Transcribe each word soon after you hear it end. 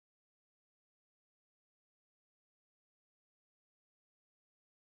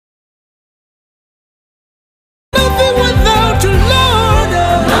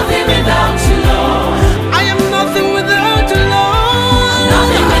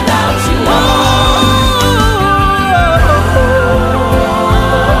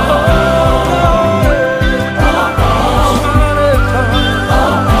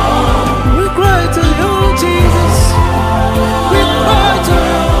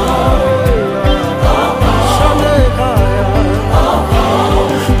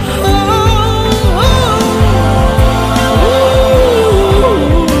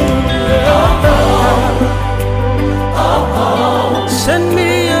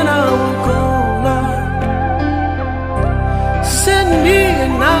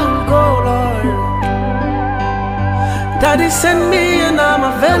Daddy, send me and I'm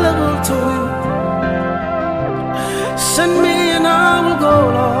available to you. Send me and I will go,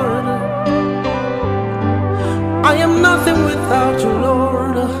 Lord. I am nothing without you,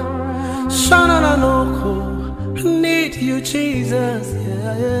 Lord. Shananoko, I need you, Jesus.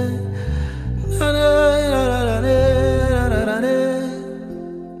 Yeah, yeah.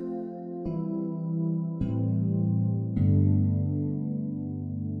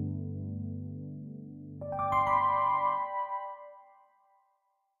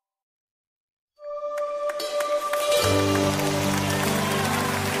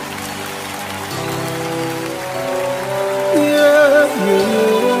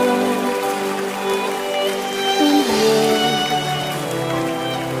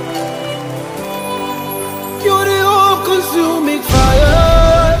 You're the all-consuming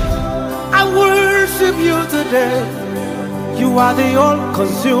fire. I worship you today. You are the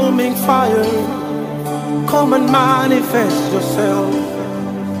all-consuming fire. Come and manifest yourself.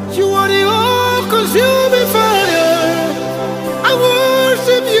 You are the all-consuming fire. I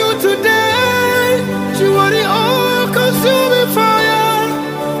worship you today. You are the all-consuming fire.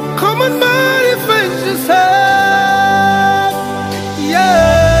 Come and manifest yourself.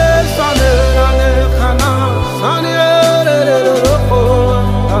 Yes,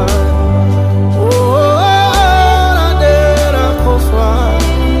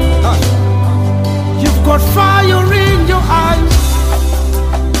 you've got fire in your eyes.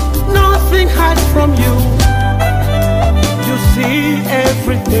 Nothing hides from you. You see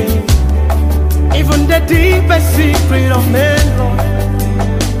everything, even the deepest secret of men, Lord.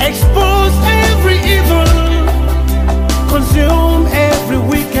 Expose every evil, consume every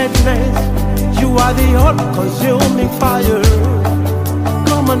wickedness. You are the all-consuming fire.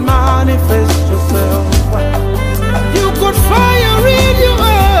 Come and manifest yourself. You got fire in your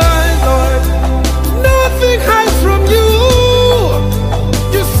eyes, Lord. Nothing hides from you.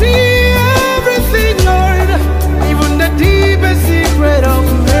 You see everything, Lord, even the deepest secret of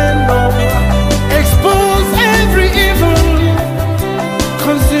men, Lord. Expose every evil,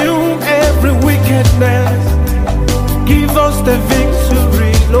 consume every wickedness. Give us the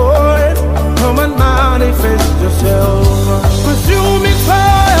victory, Lord. Come and manifest yourself. Consuming fire.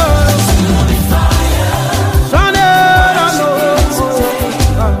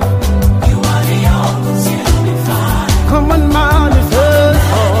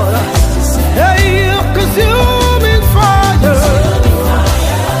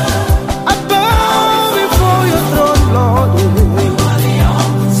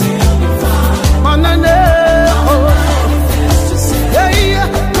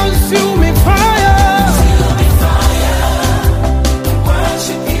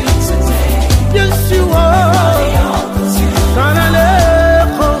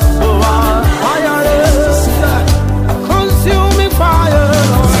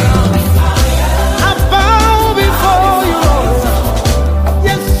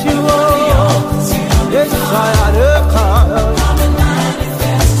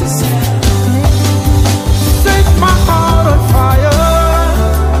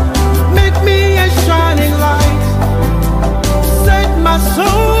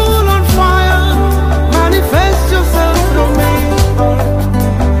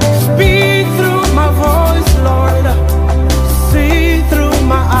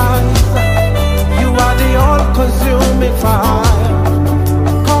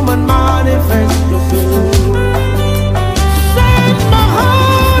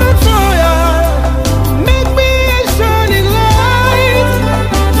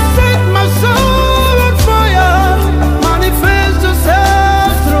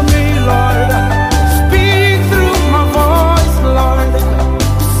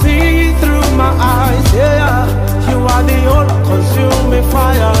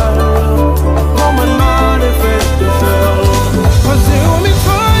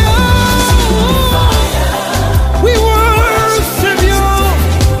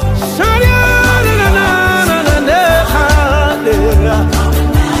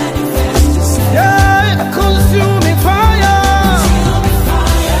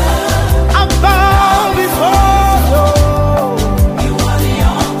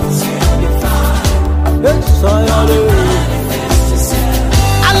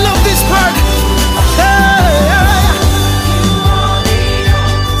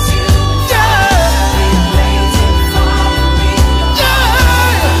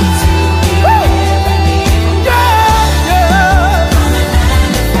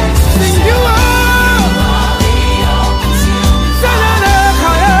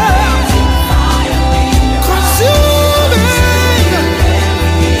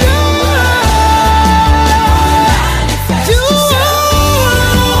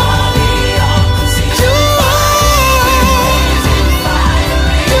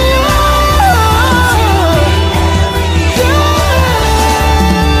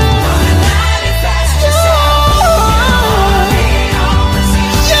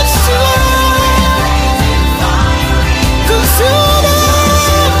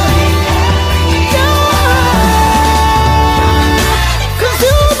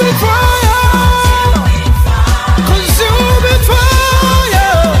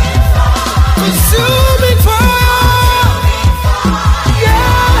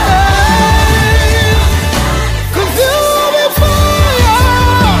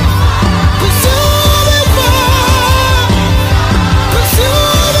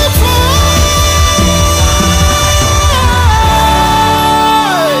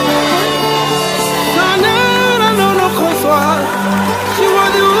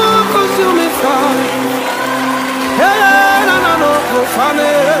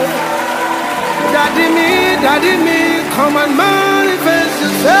 Daddy me, come and manifest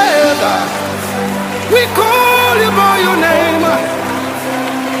yourself. We call you by your name.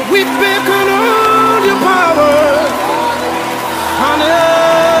 We beckon on your power. Hallelujah.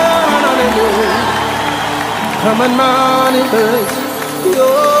 Come and manifest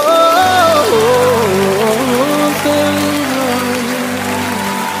yourself.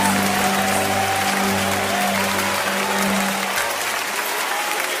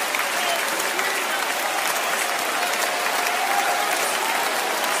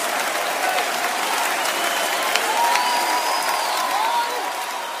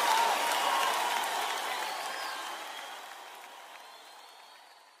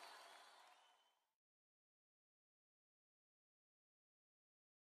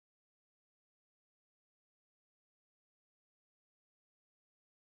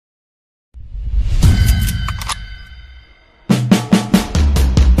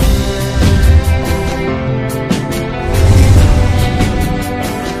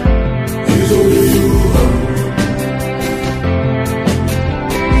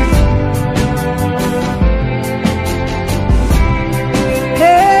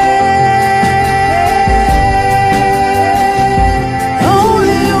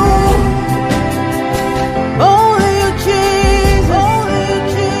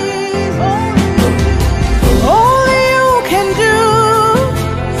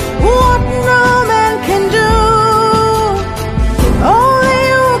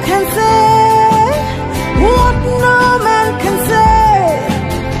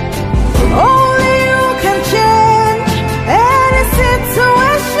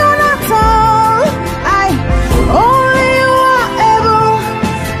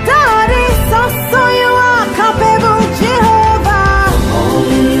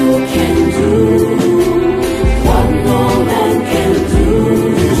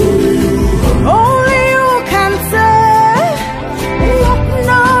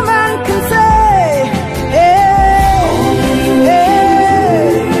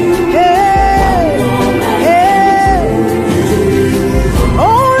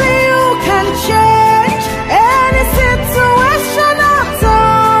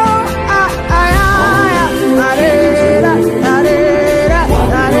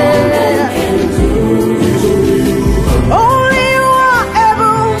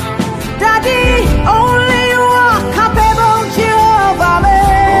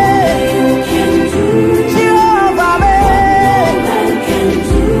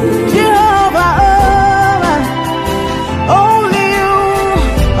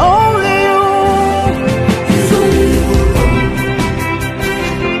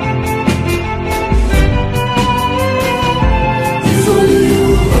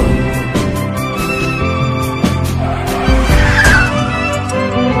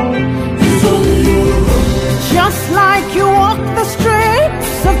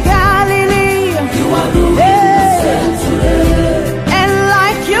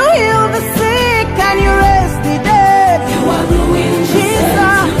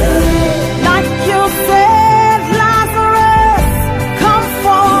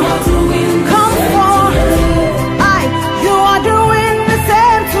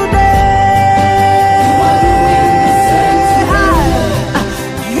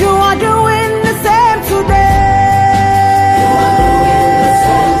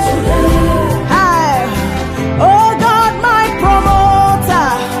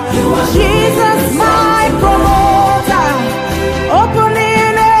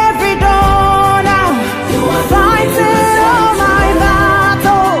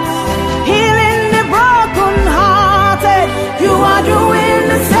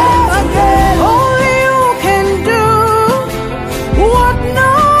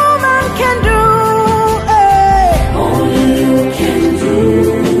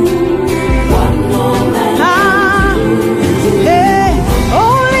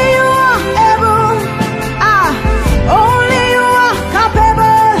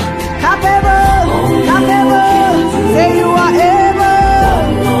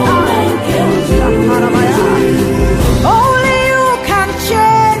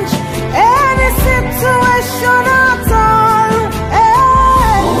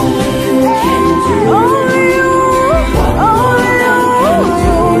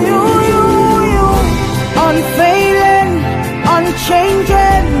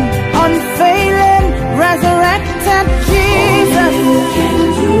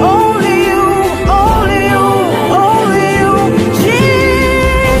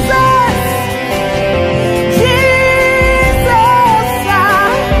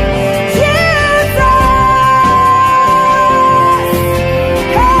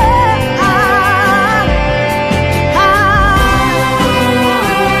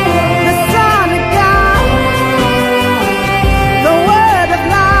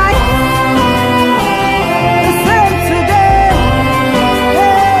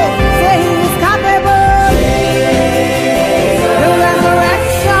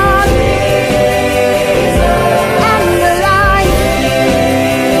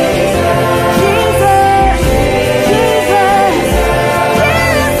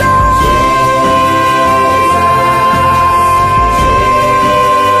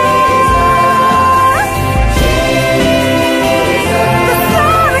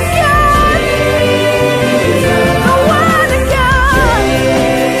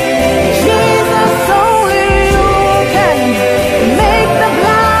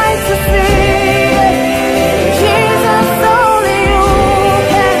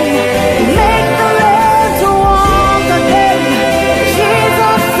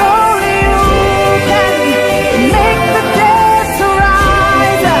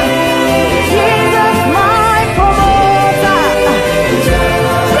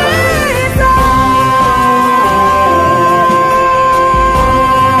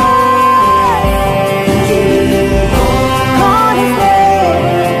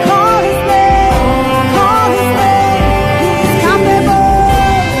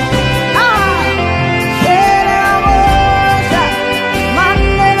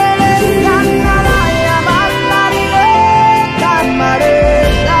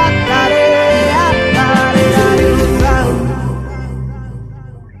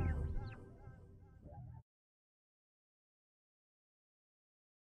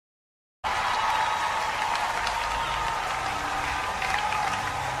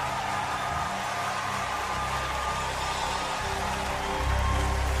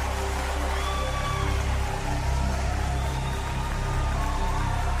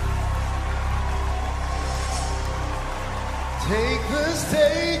 Take the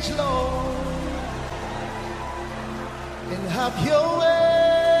stage, Lord, and have your way.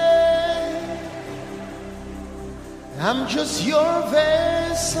 I'm just your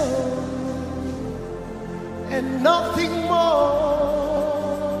vessel and nothing more.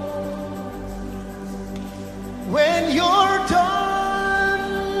 When you're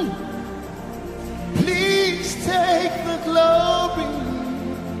done, please take the glory.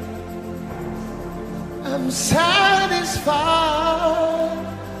 I'm satisfied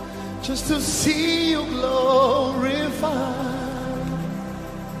just to see you glorified.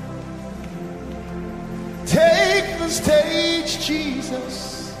 Take the stage,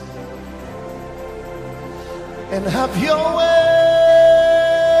 Jesus, and have your way.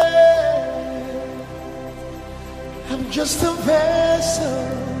 I'm just a vessel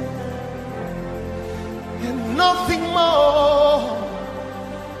and nothing more.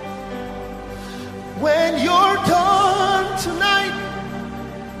 When you're done tonight,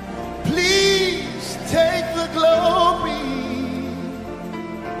 please take the glory.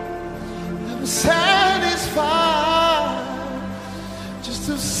 I'm satisfied just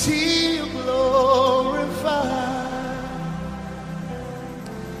to see you glorified.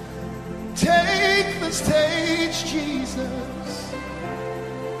 Take the stage, Jesus,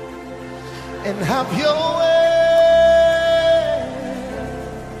 and have your way.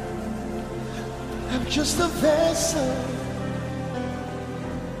 I'm just a vessel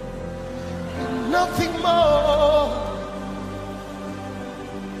and nothing more.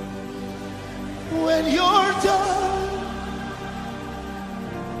 When you're done,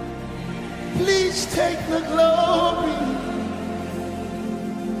 please take the glory.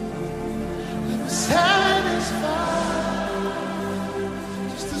 I'm satisfied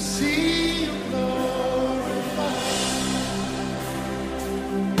just to see you glorified.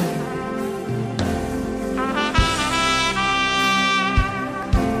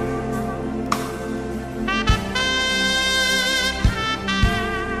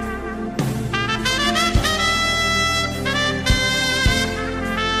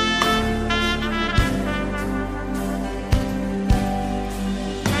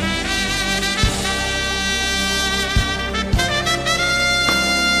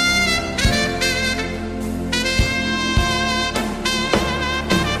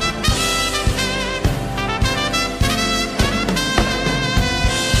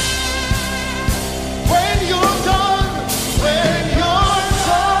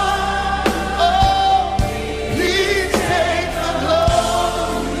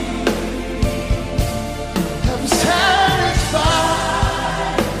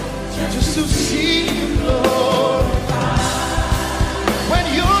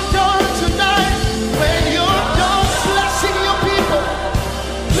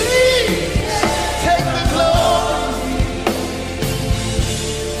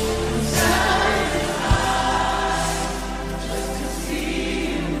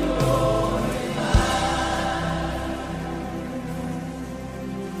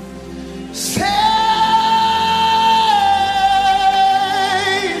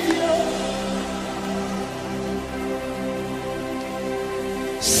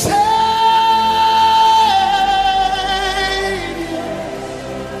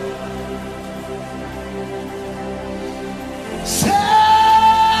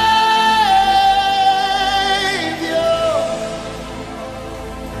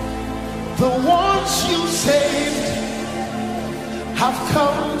 The ones you saved have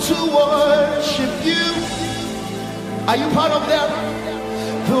come to worship you. Are you part of them?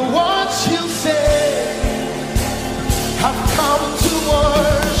 The ones you saved have come to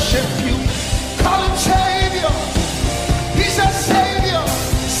worship you. Call him Savior. He's a Savior.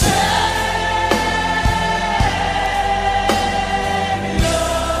 Savior.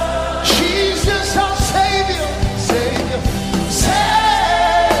 Jesus our Savior. Savior.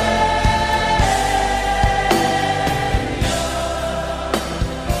 Savior.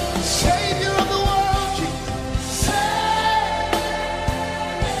 Savior of the world, Jesus. Savior.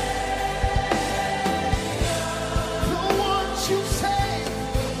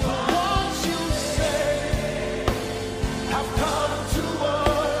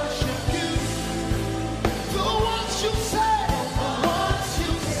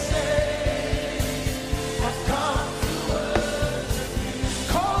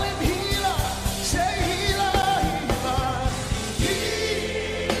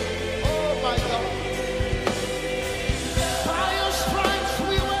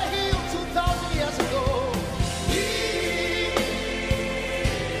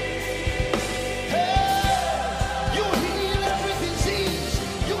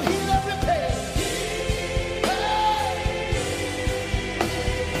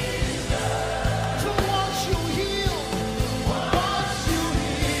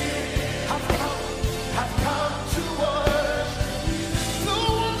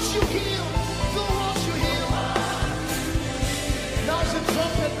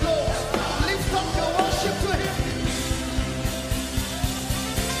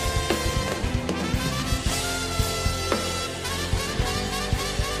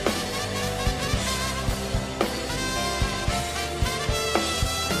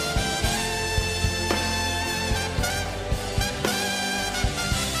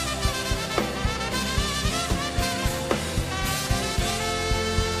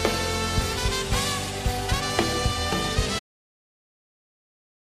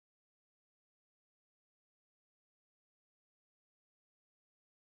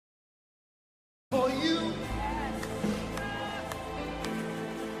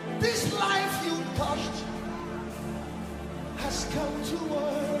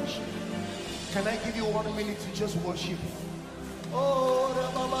 Can I give you 1 minute to just worship? Oh,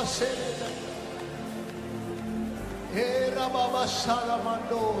 Rababa Seda. Rababa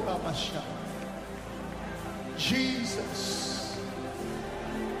Salamando Rabasha. Jesus.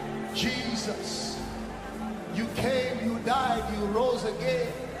 Jesus. You came, you died, you rose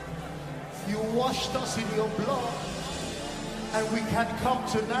again. You washed us in your blood. And we can come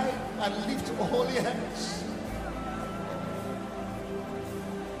tonight and lift holy hands.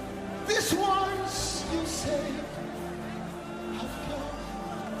 These ones you saved have come.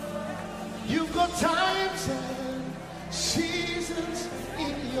 You've got times and seasons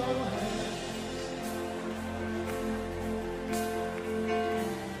in your hands.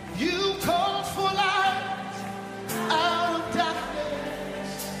 You called for light out of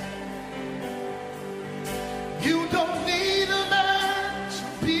darkness. You don't need a man to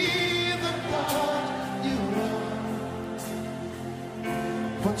be the God you are,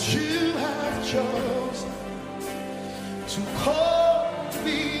 but you have chosen to call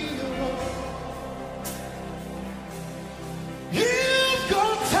me your own. You've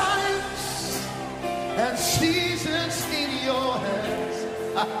got times and seasons in your hands.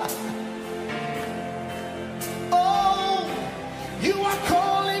 Oh, you are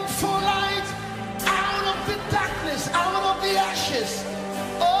calling for light out of the darkness, out of the ashes.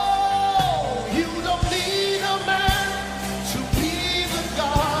 Oh, you don't need a man to be the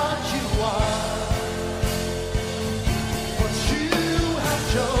God you are, but you have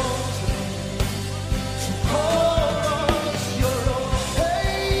chosen to call us your own.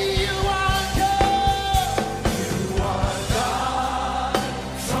 Hey, you are God. You are God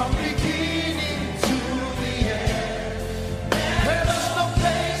from beginning to the end. There is no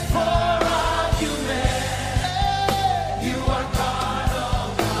place for argument. Hey, you are God all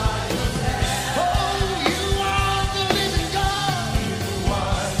by yourself. Oh, you are the living God. You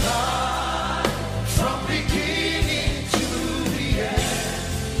are God from beginning to the end.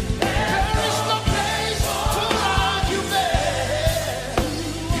 There is no place for argument.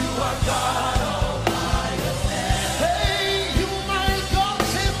 You are God all by yourself. Hey, you my God,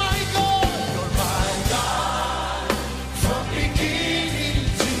 say my God. You're my God from beginning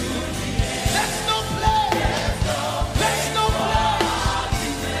to the end. There's no place. There's no place.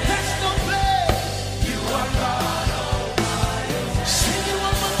 There's no place. You are God all by yourself. Sing it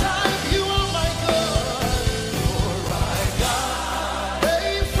one more time. You are my God. You're my God.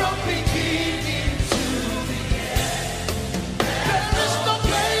 Hey, from beginning to the end. There is no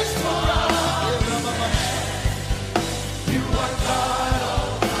place for argument. You are God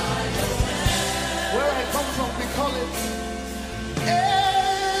all by yourself. Where I come from, we call it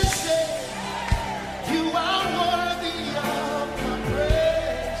Eze. You are worthy of my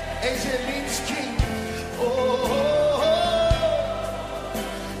praise. Eze means king. Oh,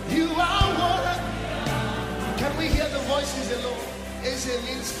 you are worthy. Can we hear the voices alone? Eze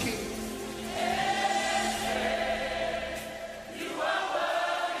means king.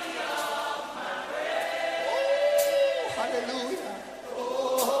 Oh, hallelujah. Oh,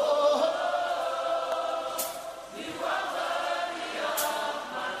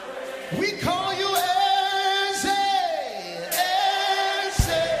 we call you Eze,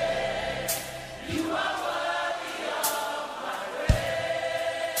 Eze. You are worthy of my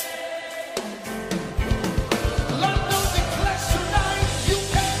praise. London declares tonight, you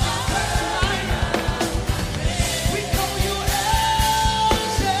can declare tonight. We call you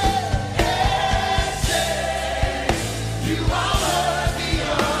Eze, Eze. You are worthy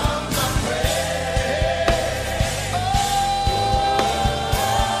of my praise. Oh,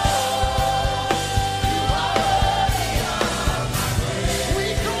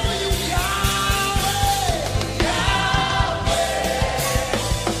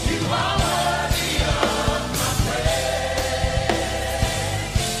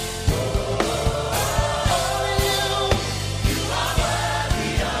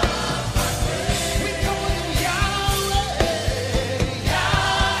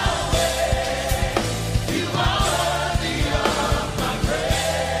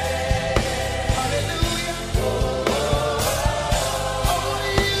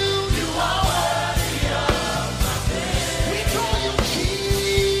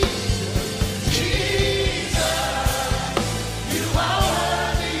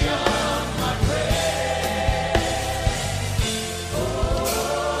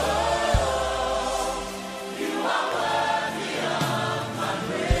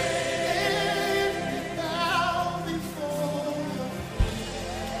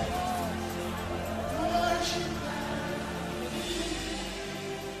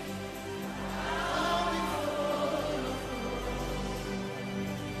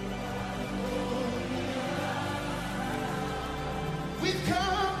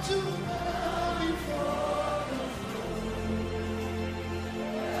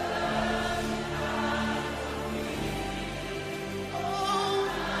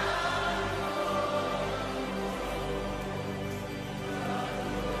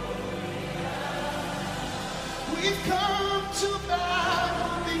 We've come to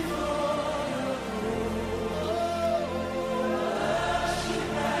bow before you.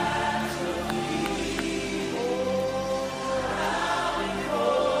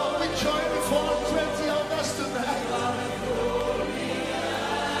 We join the 420 of us tonight.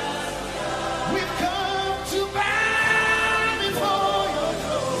 We've come to bow before your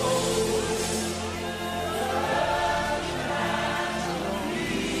throne.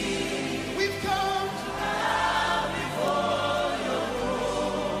 We've come to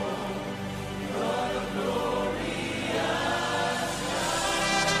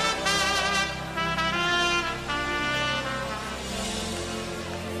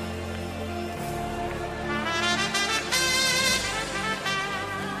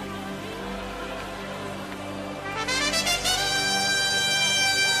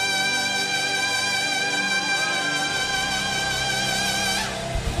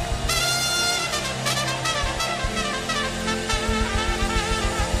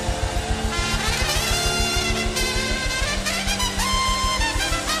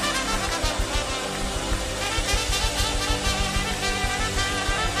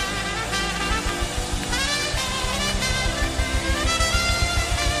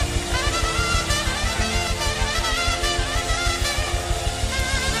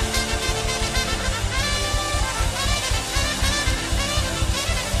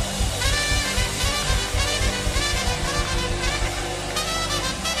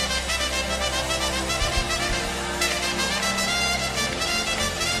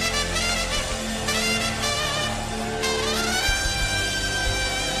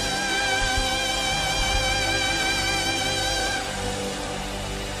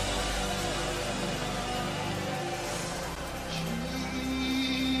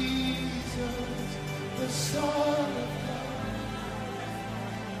the Son of God.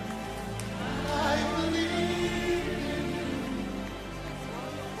 I believe in you.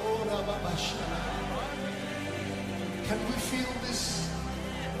 Oh, Rababashana. Can we feel this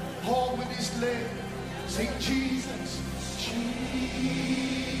hall with his leg? Sing Jesus. Jesus,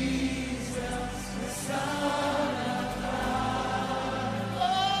 the Son of God.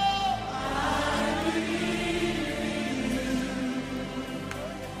 Oh, I believe in you.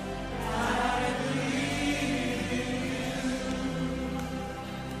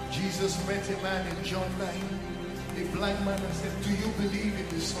 Jesus met a man in John 9, a blind man, and said, do you believe in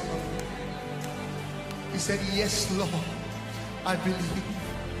the Son of God? He said, yes, Lord, I believe.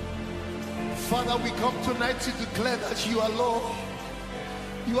 Father, we come tonight to declare that you are Lord.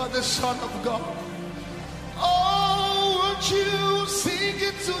 You are the Son of God. Oh, won't you sing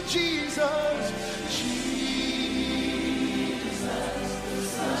it to Jesus? Jesus, the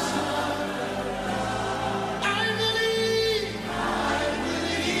Son of God. I believe.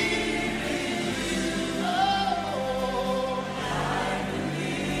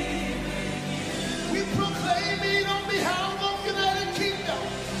 We proclaim it on behalf of United Kingdom.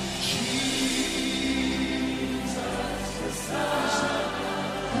 Jesus, the Son.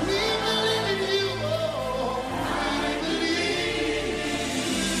 We believe in you. Oh,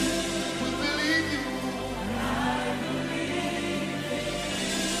 we believe you.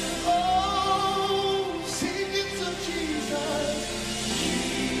 Oh, sing it to Jesus.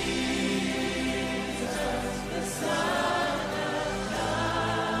 Jesus, the Son of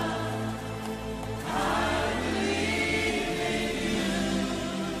God.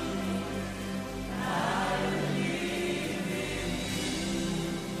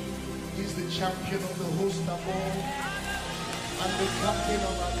 He's the champion of the host of all and the captain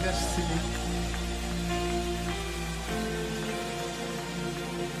of our destiny.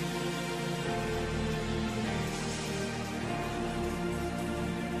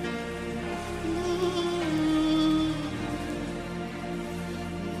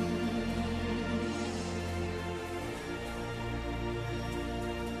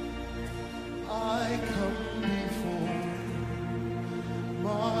 I come before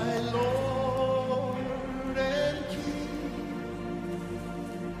my Lord and King,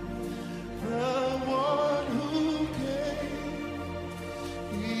 the one who gave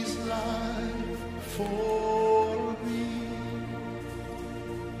his life for me.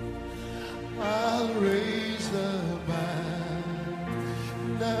 I'll raise the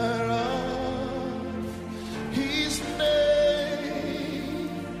banner of his name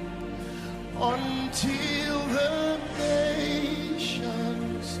until the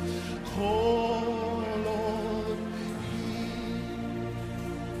nations call on him.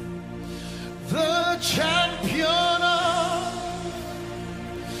 The champion of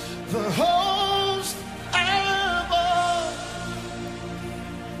the host above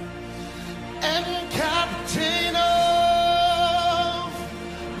and captain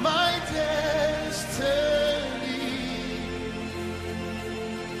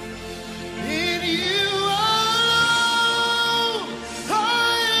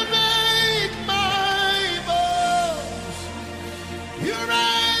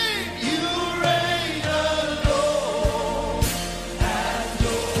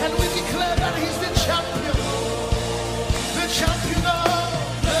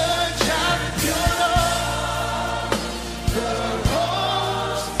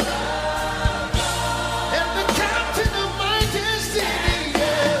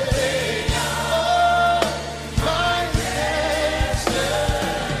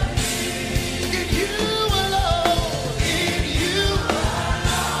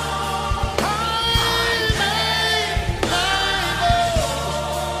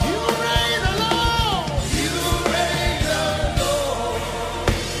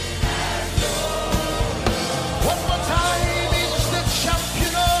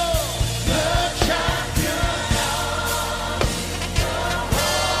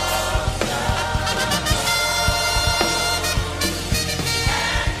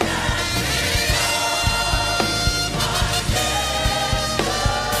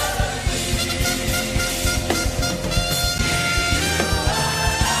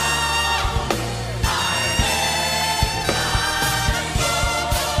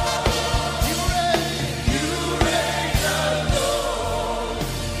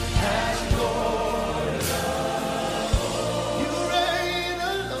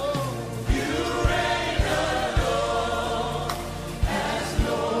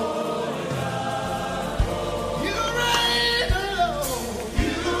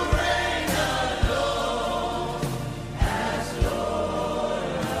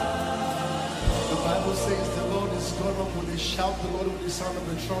shout the Lord with the sound of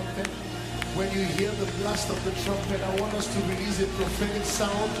the trumpet. When you hear the blast of the trumpet, I want us to release a prophetic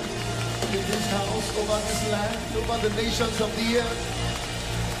sound in this house, over this land, over the nations of the earth.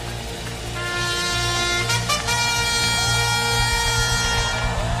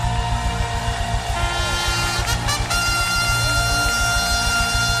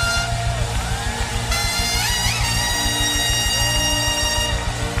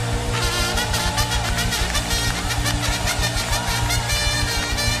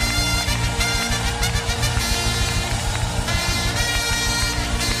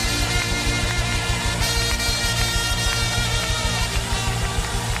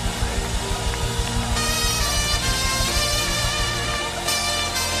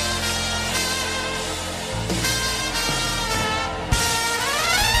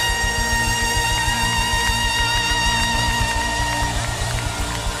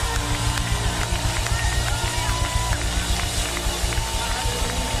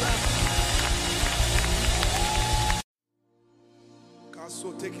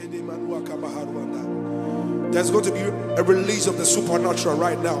 There's going to be a release of the supernatural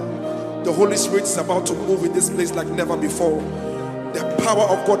right now. The Holy Spirit is about to move in this place like never before. The power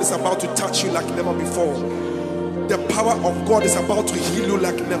of God is about to touch you like never before. The power of God is about to heal you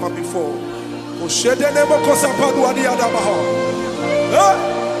like never before.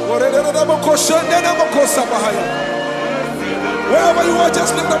 Wherever you are,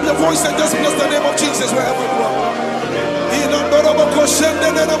 just lift up your voice and just bless the name of Jesus wherever you are.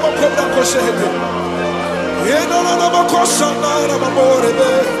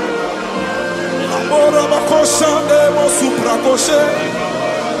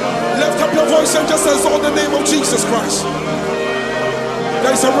 Lift up your voice and just exalt the name of Jesus Christ.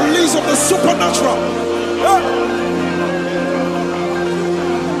 There is a release of the supernatural.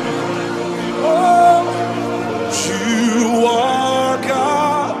 Oh, you are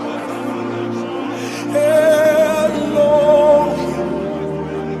God, Elohim,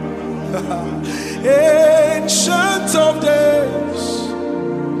 Ancient of days,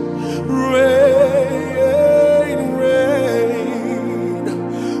 reign, reign.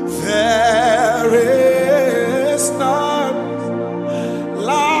 There is none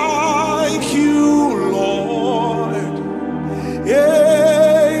like you, Lord.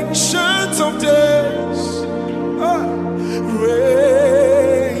 Ancient of days,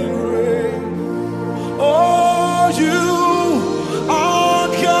 reign, reign. Oh, you are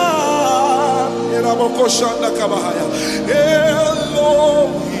God.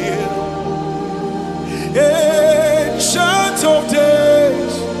 Elohim, Ancient of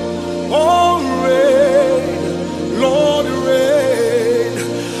days, oh reign, Lord reign,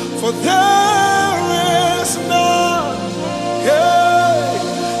 for there is none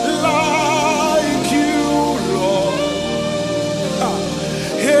like you, Lord.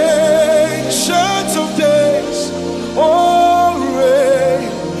 Ancient of days, oh reign.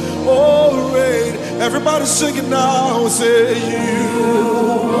 Everybody sing it now, say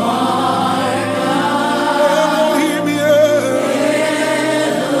you are Elohim,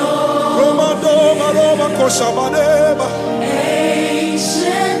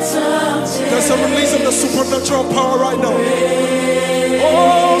 there's a release of the supernatural power right now.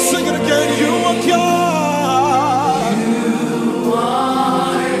 Oh, sing it again. You are God. You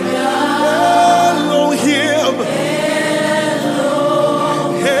are God. Elohim.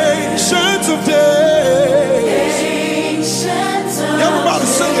 Ancient of days. Ancient of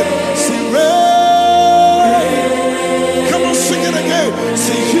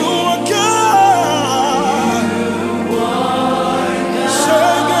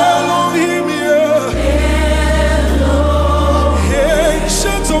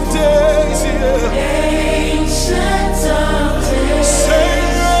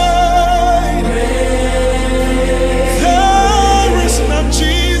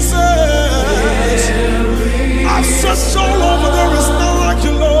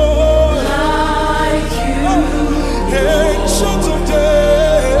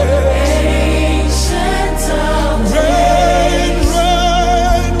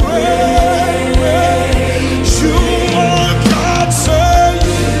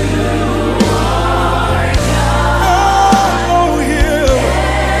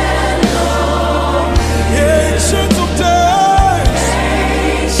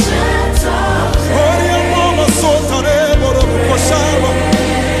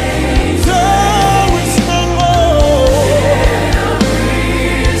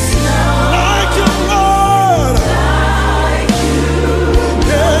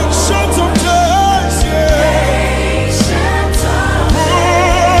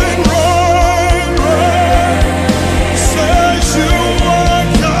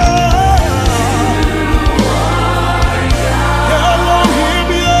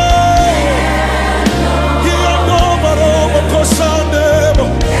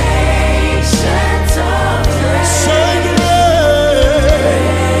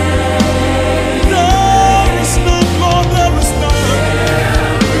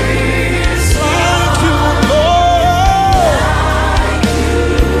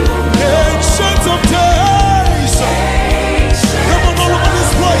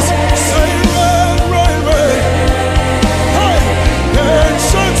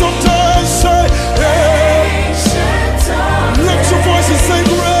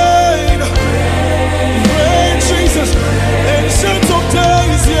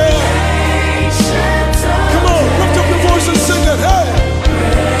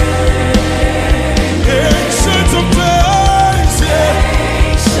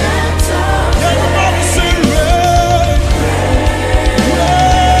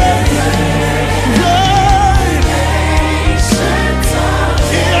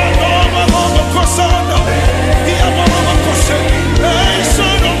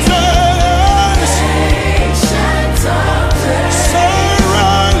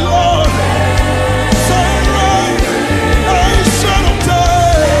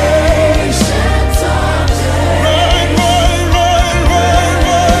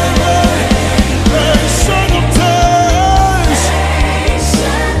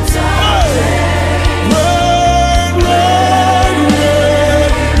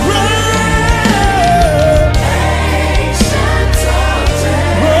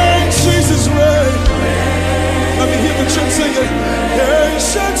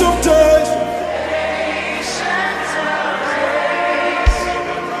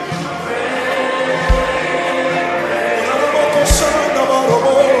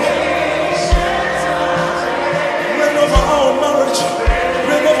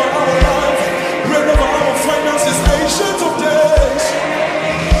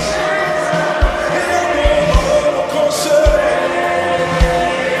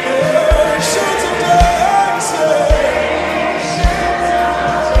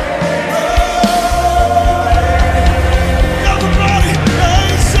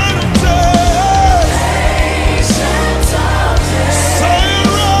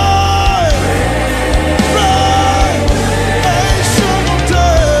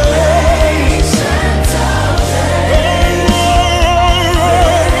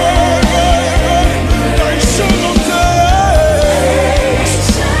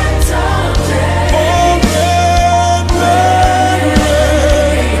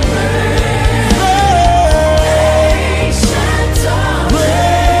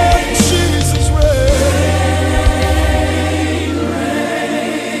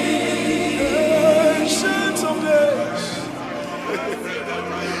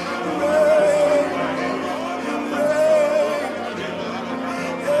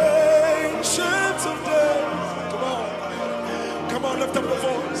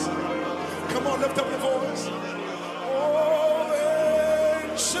on, lift up your voice. Oh,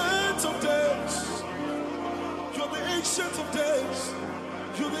 ancient of days. You're the ancient of days.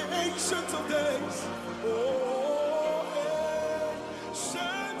 You're the ancient of days. Oh,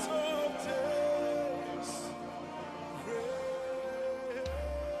 ancient of days.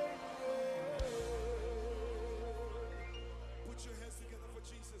 Put your hands together for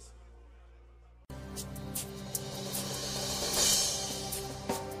Jesus.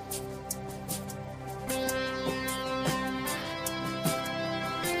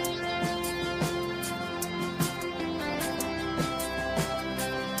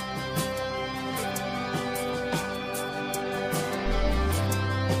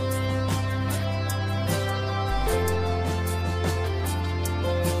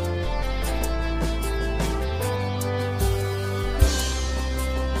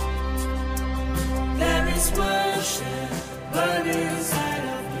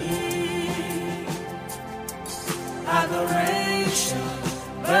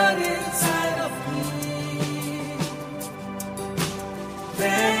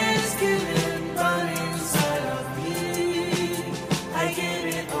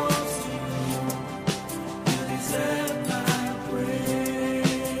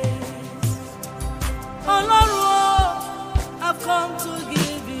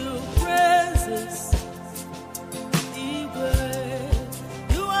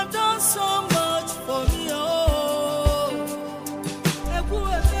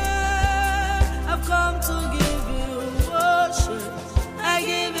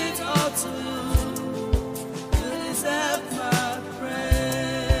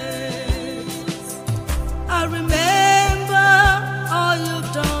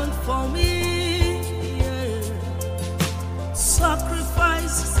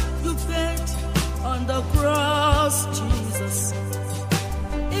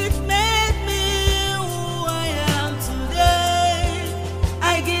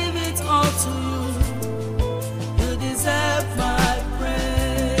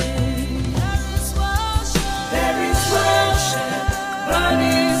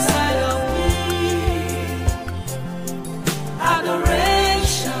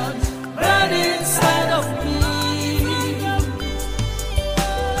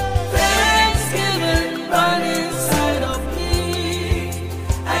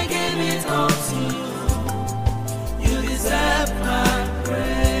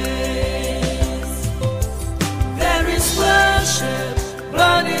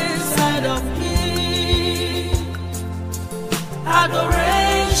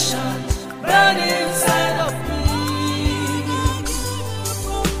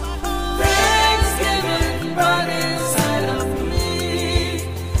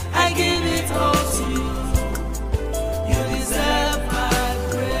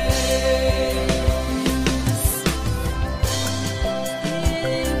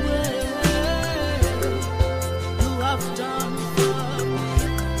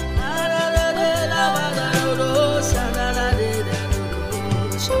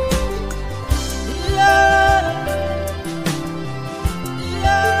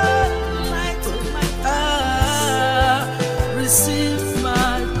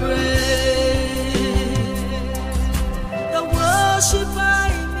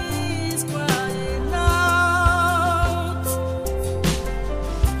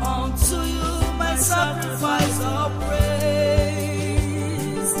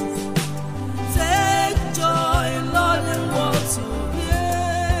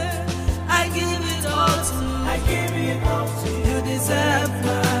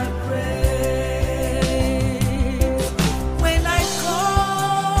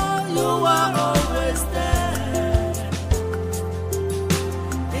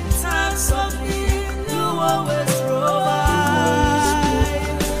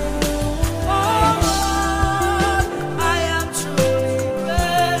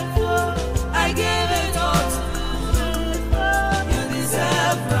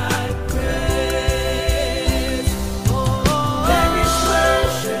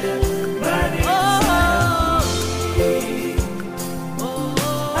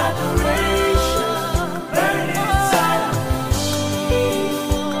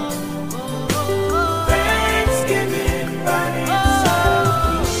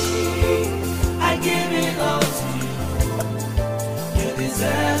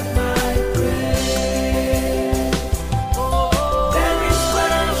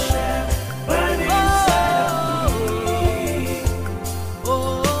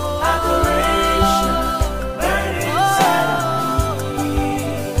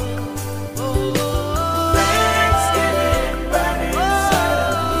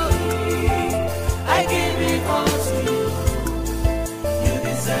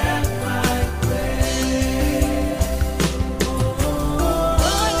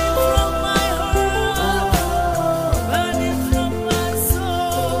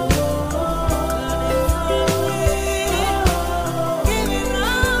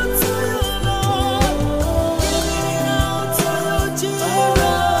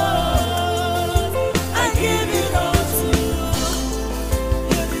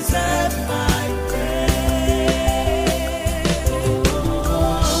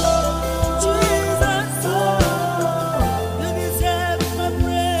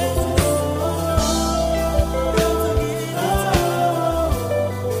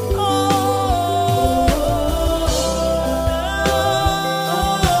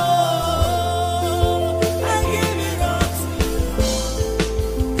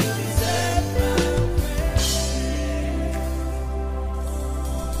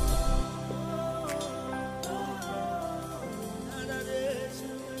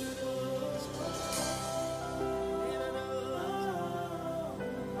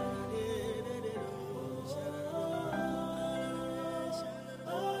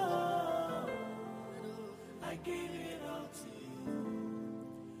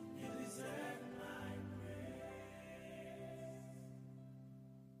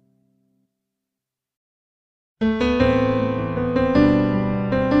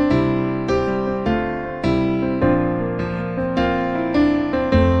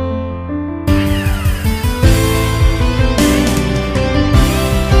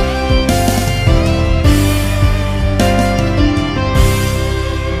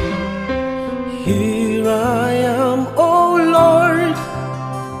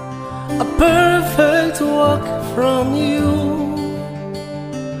 walk from you.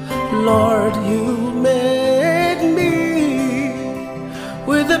 Lord, you made me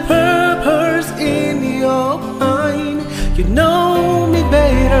with a purpose in your mind. You know me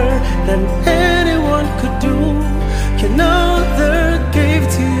better than anyone could do. You know the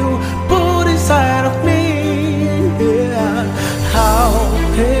gift you put inside of me. Yeah. How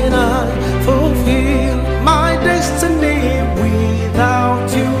can I fulfill my destiny without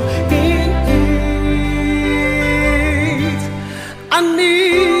you in it? I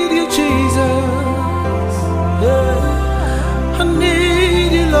need you, Jesus. Yeah. I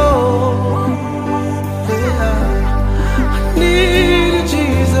need you, Lord. Yeah. I need you,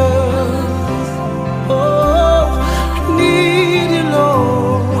 Jesus. Oh, I need you,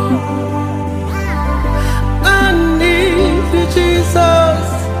 Lord. I need you, Jesus.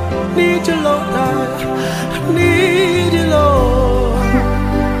 Need you, Lord. I need you, Lord.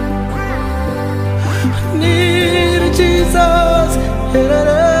 I need you, Jesus.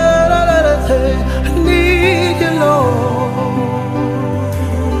 I need you, Lord.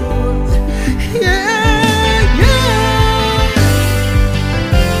 Yeah, yeah.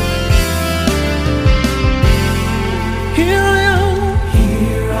 Here I am.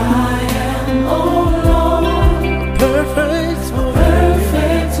 Here I am, oh Lord, Perfect work.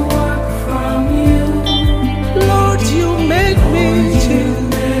 perfect work from you. Lord, you make me to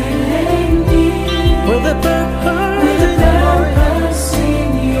Make me with a purpose with a in mind. purpose in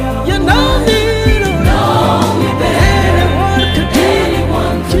your You know me, know me better anyone could do.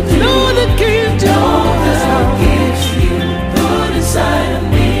 anyone You could do. know the gift you Know the desire. gifts you put inside of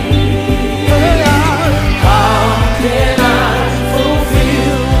me. How can I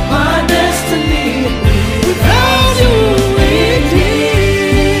fulfill my destiny Without you,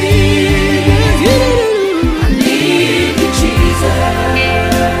 I need you, Jesus.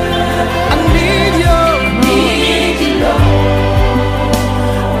 I need you. Need you, Lord.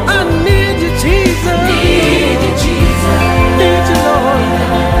 I need you, Jesus. Need you, Jesus. Need you, Lord.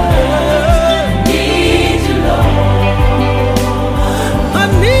 Need you, Lord. I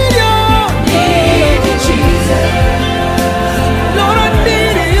need you. Need you, Jesus. Lord, I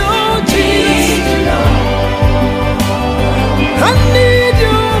need you, Jesus. Need you, Lord. I need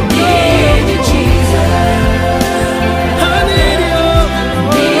you. Need you, Jesus. I need you.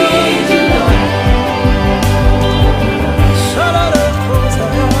 Need you, Lord.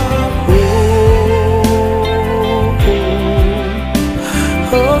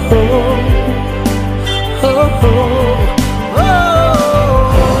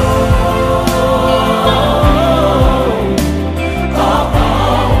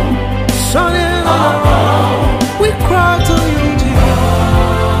 We cry to you, Jesus.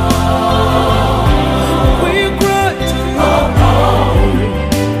 We cry to you.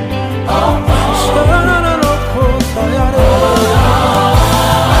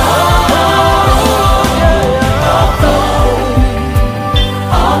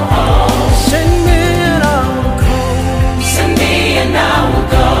 Send me and I will come.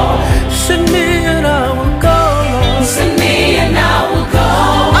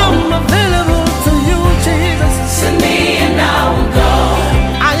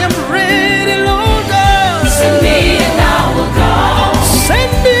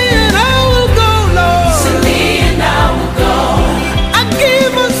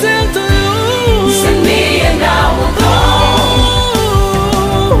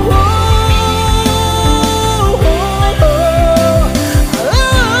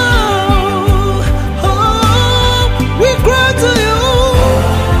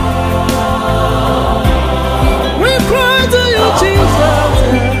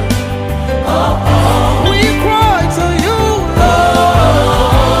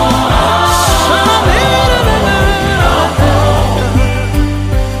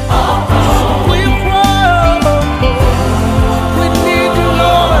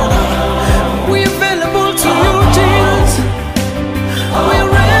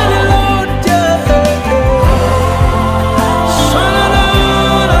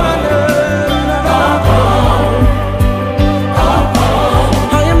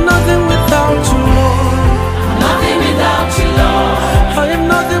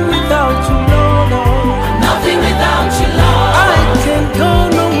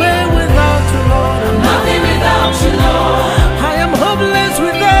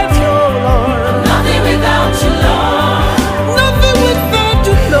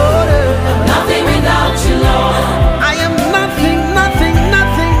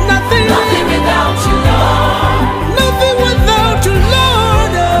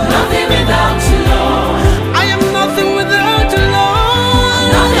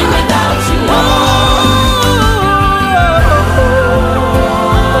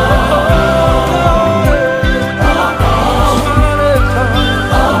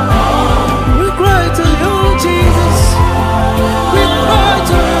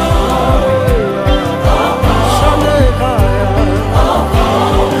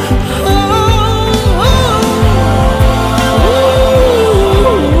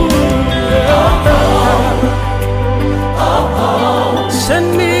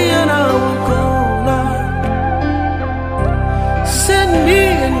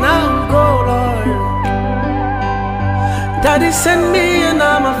 Send me and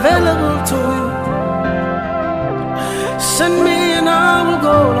I'm available to you. Send me and I will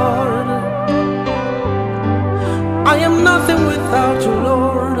go, Lord. I am nothing without you,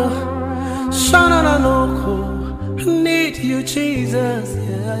 Lord. Shananoko, I need you, Jesus.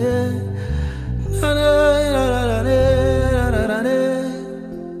 Yeah, yeah.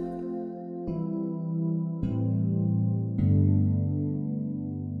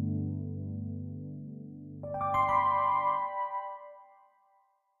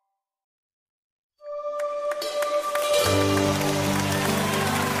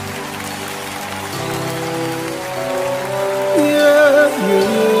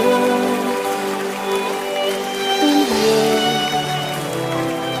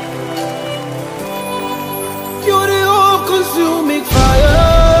 You're the all-consuming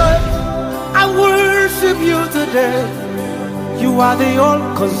fire. I worship you today. You are the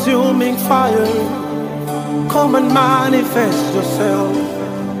all-consuming fire. Come and manifest yourself.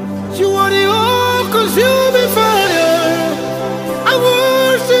 You are the all-consuming fire. I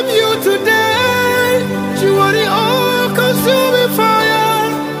worship you today. You are the all-consuming fire.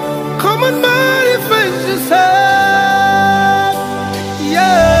 Come and manifest yourself.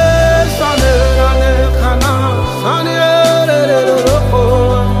 Yes,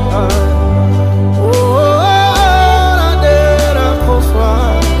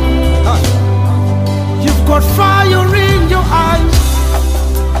 you've got fire in your eyes.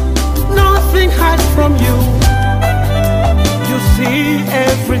 Nothing hides from you. You see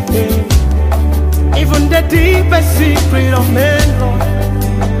everything, even the deepest secret of men, Lord.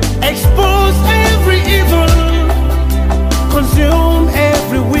 Expose every evil, consume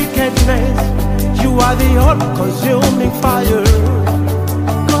every wickedness. You are the all-consuming fire.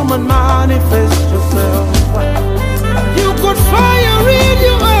 Come and manifest yourself. You got fire in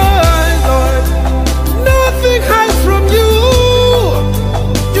your eyes, Lord. Nothing hides from you.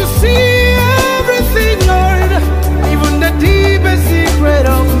 You see everything, Lord, even the deepest secret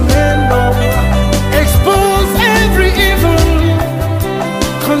of men, Lord. Expose every evil,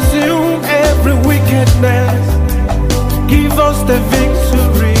 consume every wickedness. Give us the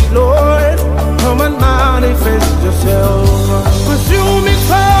victory, Lord. Come and manifest yourself. Consuming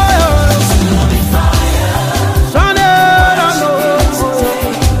fire. Consuming fire.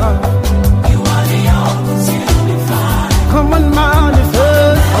 You are the all-consuming fire. come and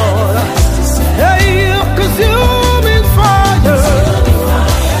manifest. Hey, consuming fire.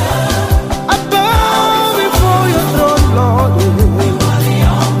 I bow before your throne, Lord. You are the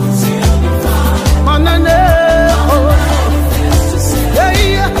all-consuming fire.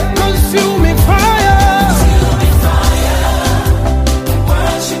 Yeah, consuming fire. Consuming fire.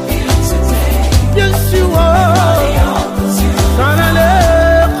 Worship you today. Yes, you are. The all-consuming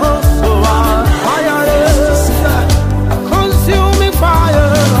Consuming fire.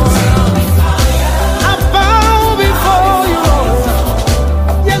 I bow before you, Lord.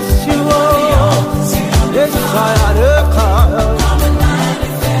 Yes, you are. Yes, I am.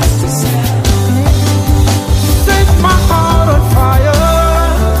 Set my heart on fire.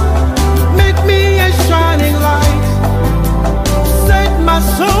 Make me a shining light. Set my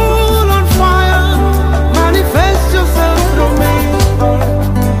soul on fire. Manifest yourself through me, Lord.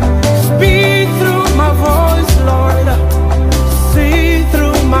 Speak through my voice, Lord. See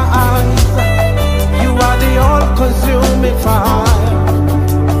through my eyes. You are the all-consuming fire.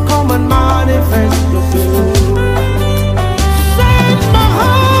 Come and manifest yourself. Set my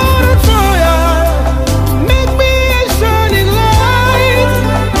heart on fire. Make me a shining light.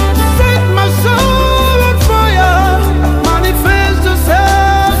 Set my soul on fire. Manifest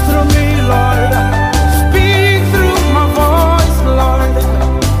yourself through me, Lord. Speak through my voice, Lord.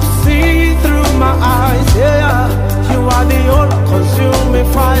 See through my eyes. Yeah, you are the all-consuming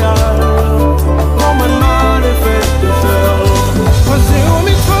fire. Come and manifest yourself.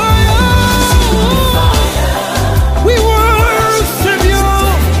 Consuming fire. We worship you.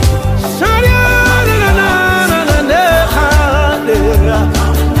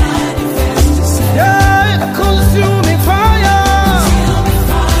 Yeah, consuming fire.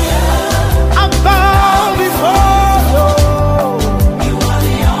 I bow before you. You are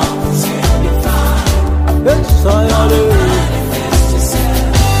the all-consuming fire. Yes, I am.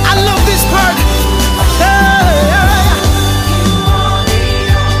 I love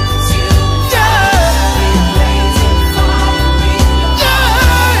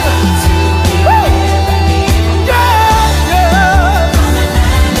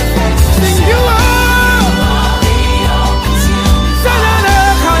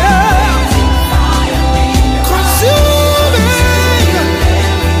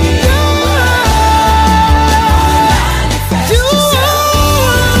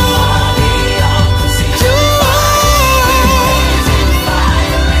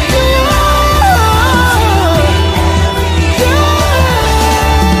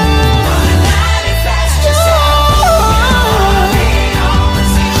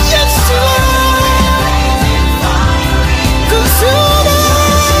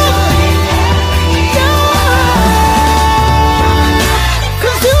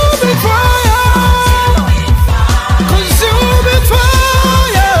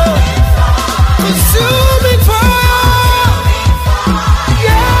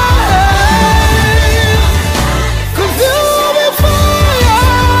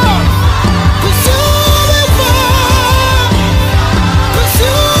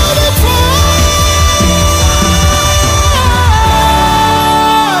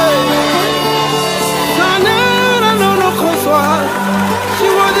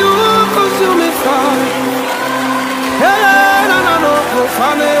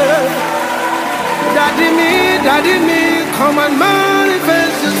Daddy me, come and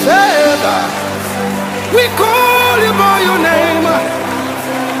manifest yourself. We call you by your name.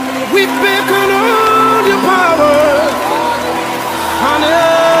 We beckon on your power.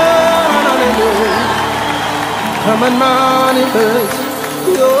 Come and manifest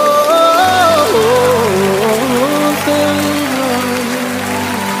yourself.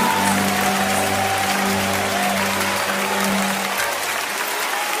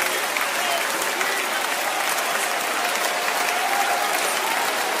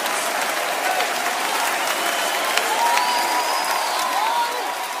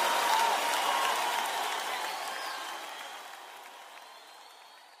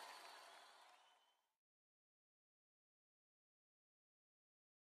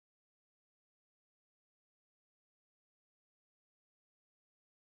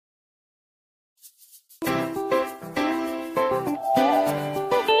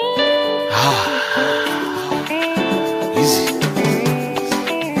 Easy.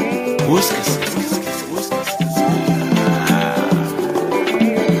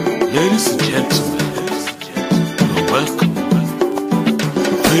 Ladies and gentlemen, you're welcome.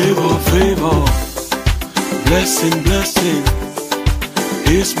 Favor, favor, blessing, blessing.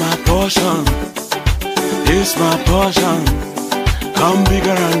 It's my portion. It's my portion. Come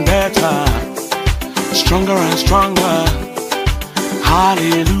bigger and better, stronger and stronger.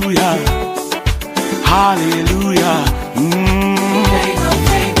 Hallelujah. Hallelujah. Favor,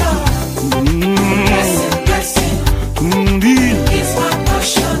 favor, blessing, blessing. It's my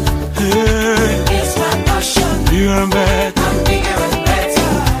portion. Hey. It's my portion. Bigger and better, I'm bigger and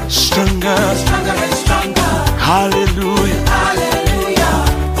better, stronger, stronger and stronger. hallelujah, Hallelujah,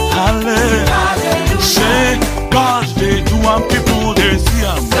 hallelujah. hallelujah. Say, God, they do and people they see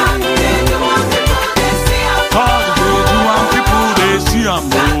them. God, they do want people, they see I'm God, they do and people they see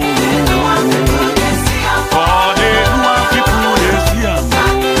them. God, they do want people, they see I'm God, they do and people they see them.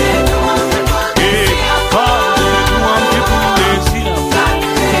 God, they do want people, they Hey, see I'm God,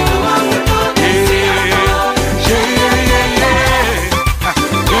 they do and people they see them.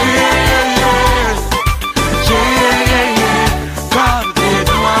 God, they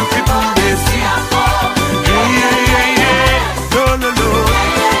do want people, they see I'm God,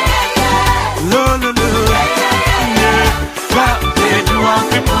 they do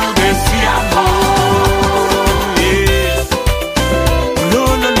and people they see them.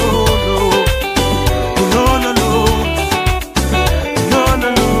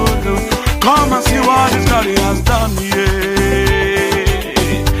 Come and see what His God has done, yeah.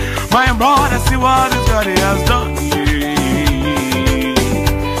 My brother, see what His God has done, yeah.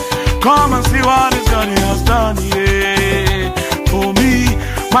 Come and see what His God has done, yeah. For me,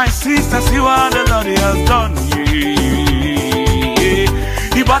 my sister, see what the Lord has done, yeah.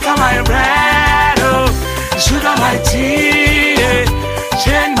 He butter my bread, oh, sugar my tea, yeah.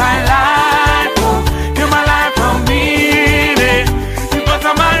 Change my life, oh, give my life from me, yeah. He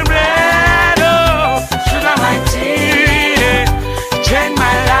butter my bread, oh, sugar my tea, yeah. Change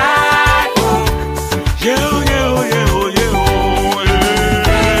my life, oh, yeah, yeah, yeah, yeah, yeah.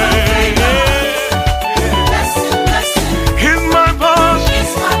 blessing, blessing. He's my boss,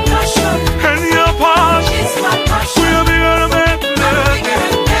 It's my portion. and your boss. It's my portion. We'll be gonna make I'm bigger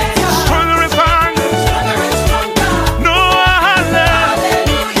and better,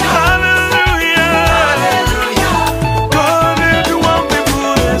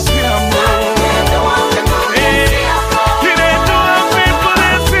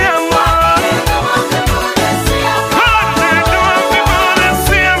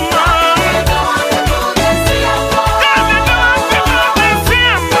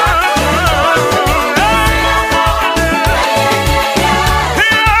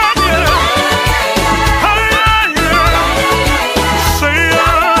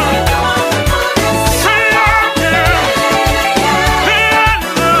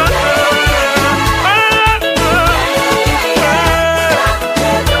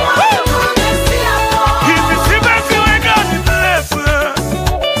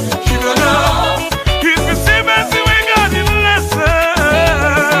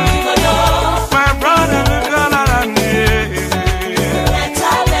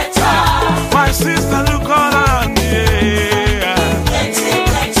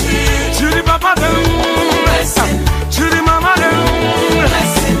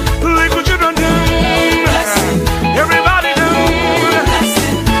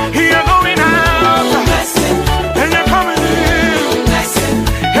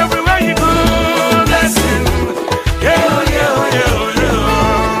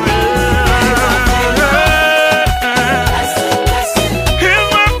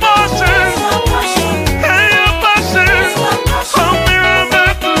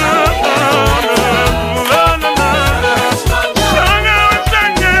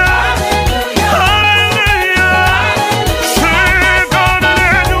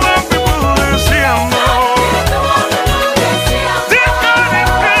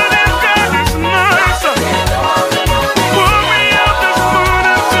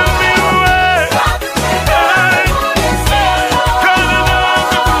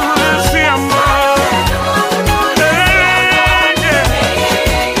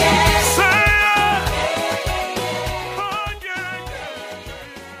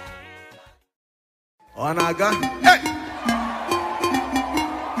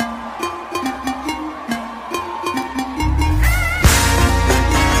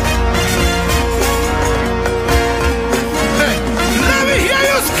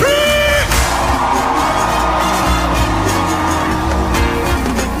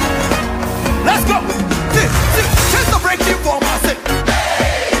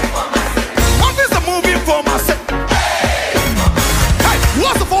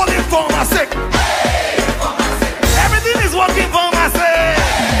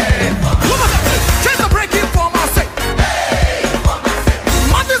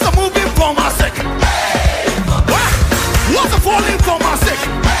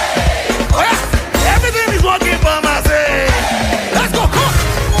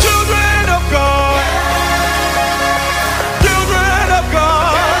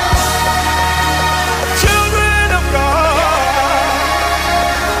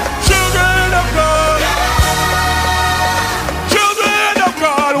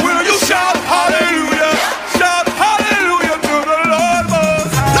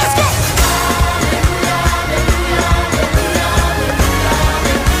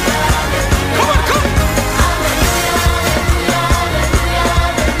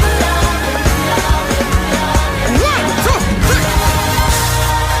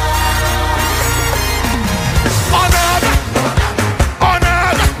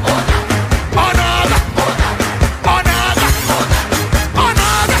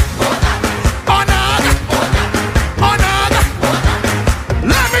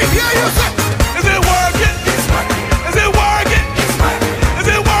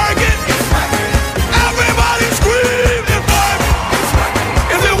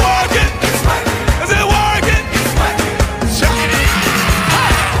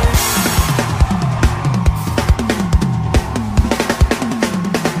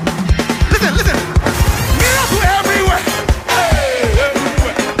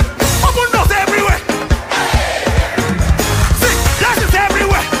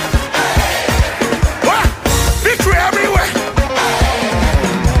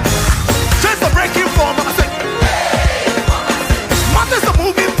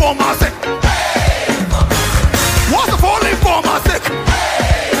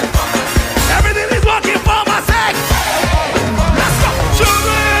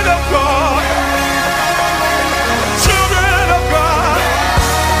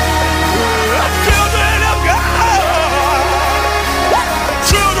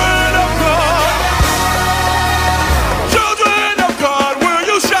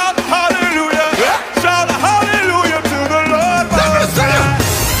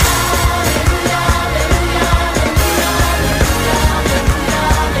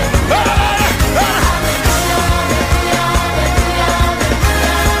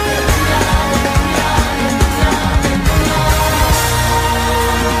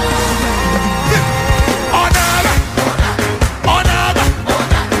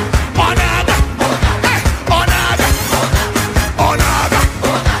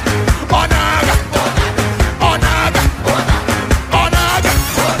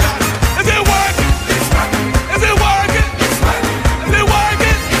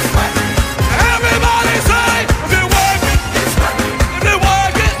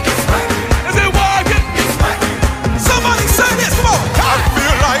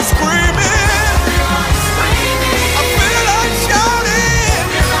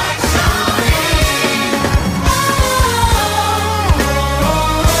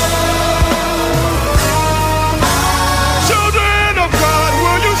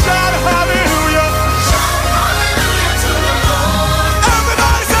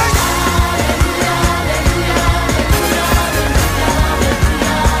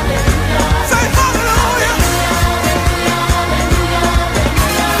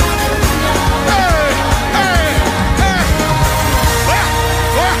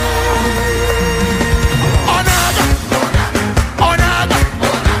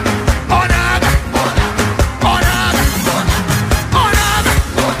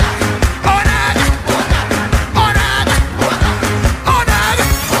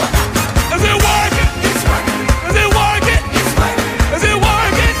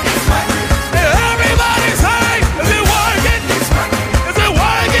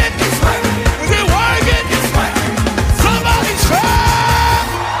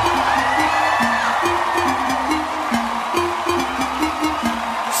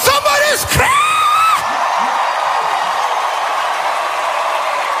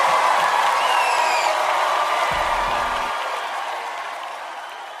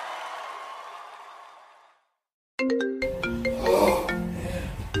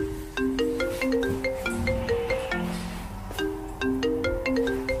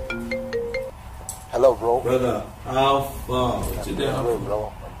 Hello, bro. Brother, how far? Today, I'm doing great,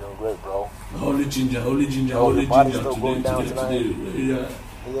 bro. I'm doing great, bro. Holy ginger, holy ginger, Oh, holy your body's ginger. still going down tonight? Yeah.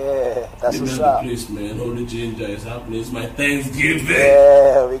 Yeah, that's Give me what's the up. place, man. Holy ginger is happening. It's my Thanksgiving.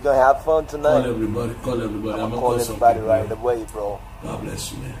 Yeah, we're gonna have fun Call tonight. everybody. Call everybody. I'm I'm gonna gonna call some everybody people, right man. away, bro. God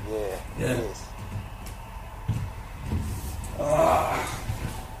bless you, man. Yeah, Yeah. it is.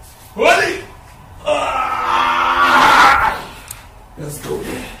 Holy! Let's go,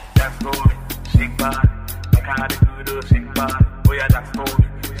 man. That's for me, shake body. Like how they do those shake body. Oh yeah, that's for me,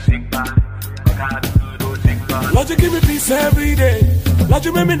 shake body. Like how they do those shake body. Lord, you give me peace every day. Lord,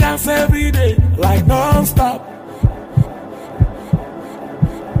 you make me dance every day, like non-stop.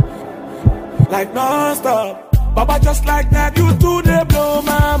 Like non-stop. Baba, just like that, you do they blow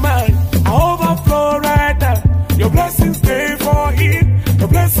my mind. I overflow right now. Your blessings stay for it. Your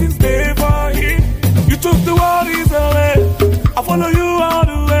blessings stay for it. You took the worries away. I follow you all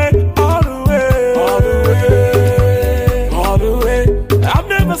the way, all the way, all the way, all the way. I've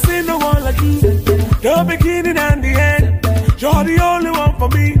never seen no one like you. The beginning and the end. You're the only one for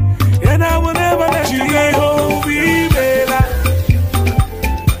me, and I will never let you go. Jehovah,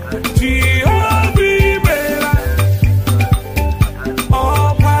 Jehovah,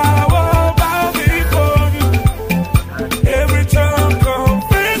 all power bow before you. Every tongue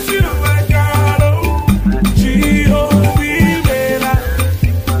confess you, my God. Oh, Jehovah,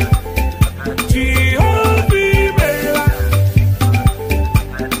 Jehovah,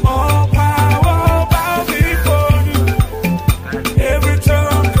 all power bow before you. Every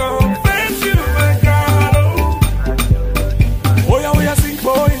tongue confess you, my God. Oh yeah, sing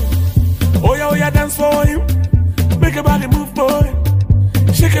for him. Oh yeah, dance for him. Make your body move for him.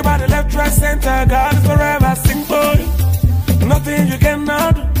 Shake your body left, right, center. God is forever, sing for him. Nothing you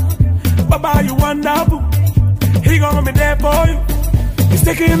cannot do. Baba, you wonderful. He gonna be there for you. He's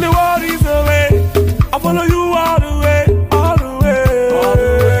taking the worries away. I follow you all the way, all the way, all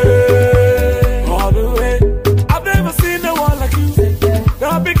the way, all the way. I've never seen no one like you. The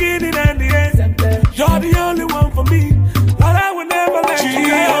beginning and the end. You're the only one for me. Lord, I will never let you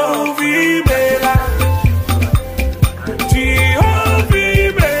go.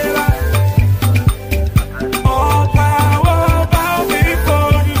 Jehovah, all power bow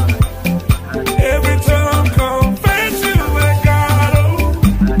before you. Every tongue confess you, my God. Oh,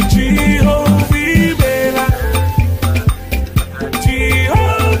 Jehovah,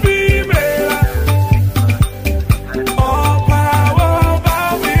 Jehovah, all power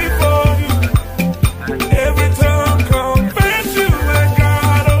bow before you. Every tongue confess you, my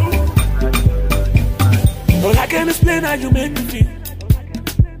God. Oh, I can't explain how you make me feel.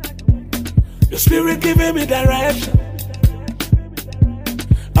 Your spirit giving me direction.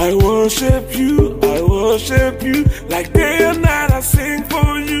 I worship you, like day and night. I sing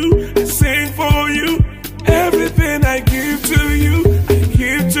for you, I sing for you. Everything I give to you, I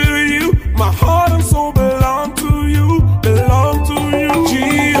give to you. My heart and soul belong to you, belong to you.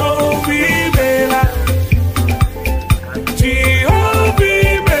 Jehovah,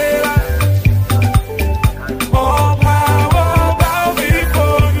 Jehovah, all power bow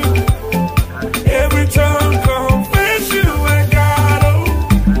before you. Every tongue confess you, my God. Oh,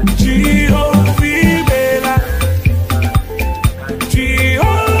 Jehovah,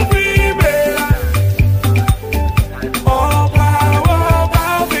 Jehovah, all power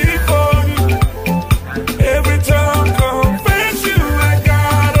bow before you. Every tongue confess you, my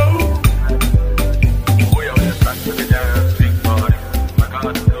God. Oh, Oh yeah, we start to the dance, shake body. My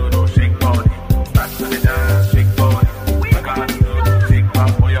God, do those shake body. Start to the dance, shake body. My God, do those shake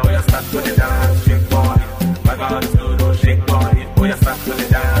body. Oh yeah, we start to the dance, shake body. My God, do those shake body. Oh yeah, start to the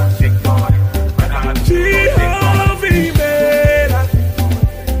dance, shake body. My God, do those shake body.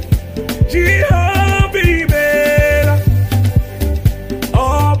 Jehovah,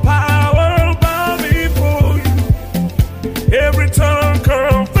 all power bow before you. Every tongue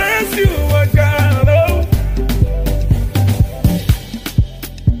confess you, my God. Oh,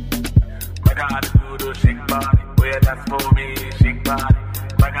 My God, do those shake body. Oh yeah, that's for me, shake body.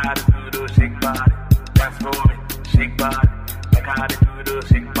 My God, do those shake body. That's for me, shake body. My God, do those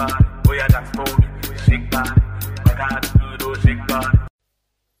shake body. Oh yeah, that's for me, shake body. My God, do those shake body.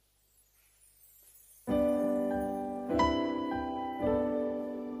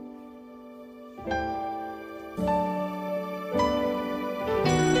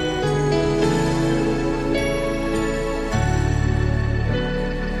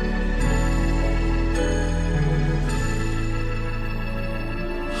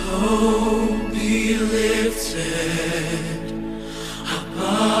 be lifted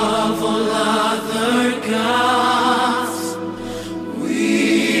above all other gods.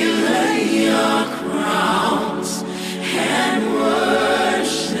 We lay your crown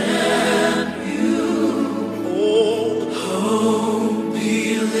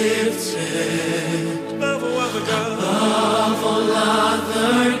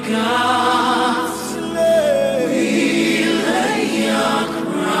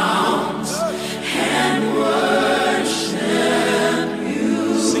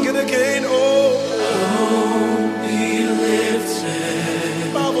Sing it again, oh, be lifted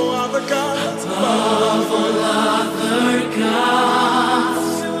above all other gods, above all other gods.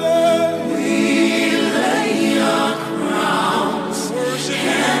 We lay your crowns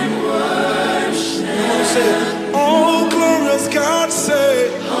and worship. Say, oh, glorious God,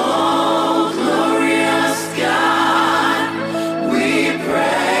 say, oh, glorious God, we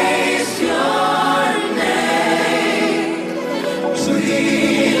praise your name. We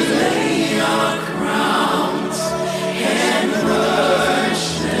lay your crowns and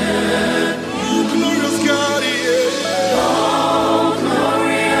worship. Oh, glorious God, yeah. Oh,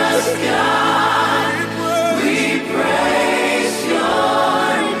 glorious God, we praise your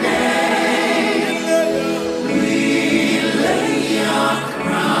name. We lay your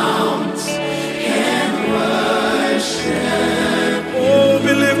crowns and worship. Oh,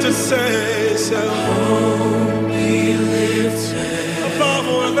 be lifted, say, so. Oh, be lifted above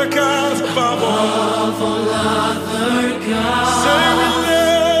all other gods, above all other gods. Say, we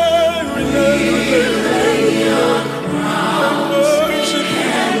lay your crowns and worship you.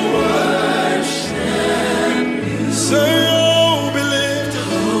 Say, oh, be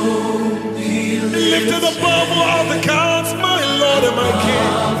lifted above all other gods, my Lord and my King.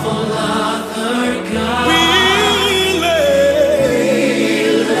 Above all other gods. We lay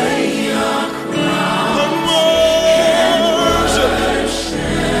your crown and worship.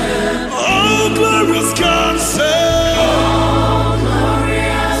 Oh, glorious God, say, oh,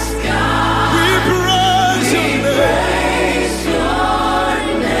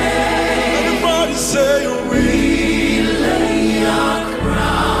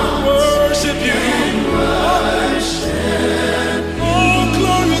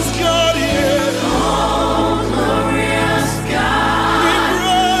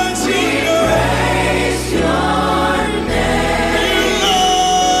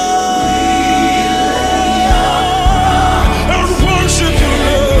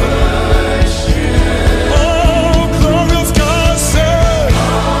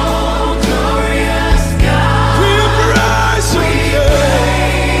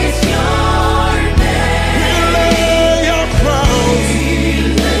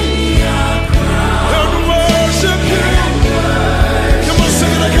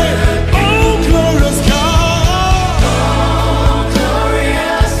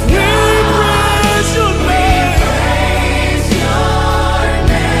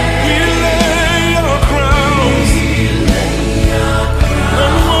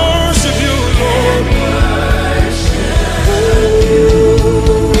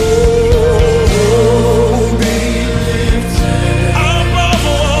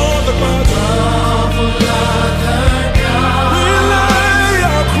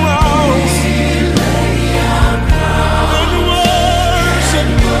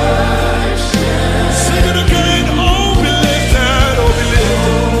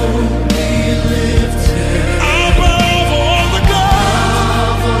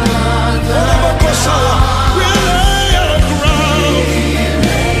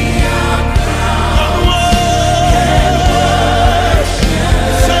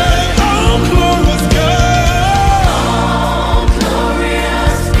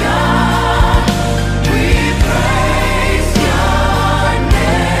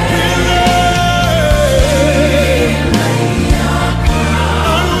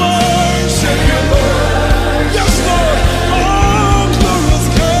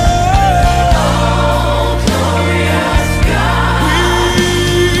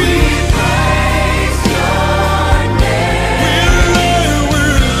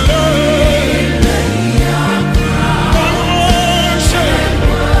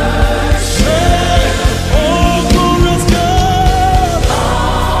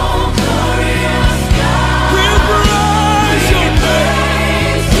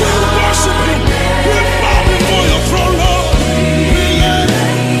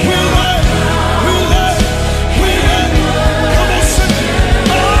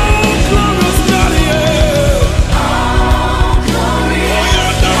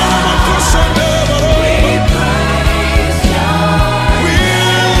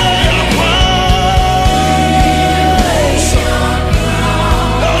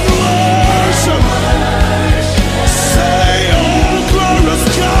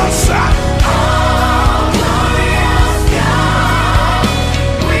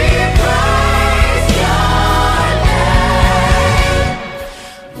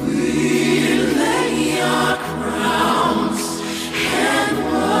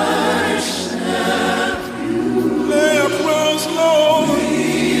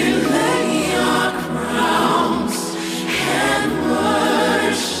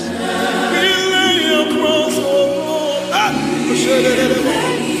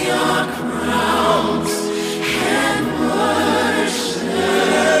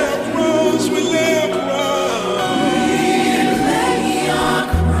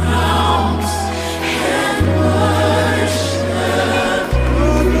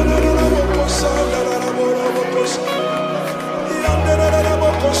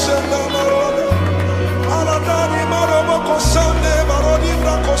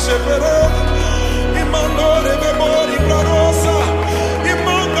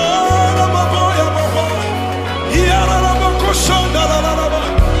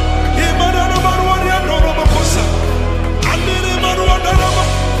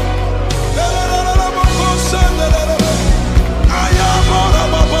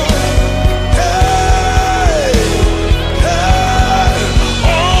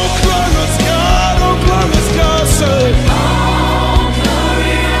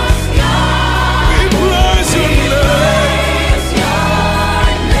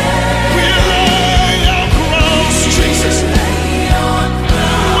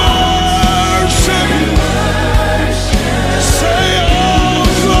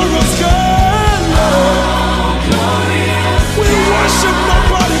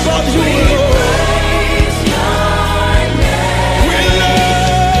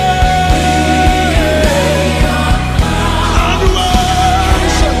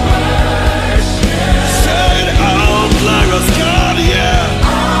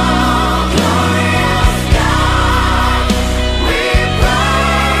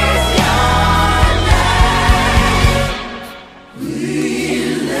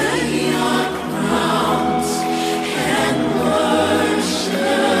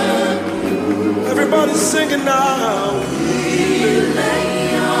 Everybody singing now.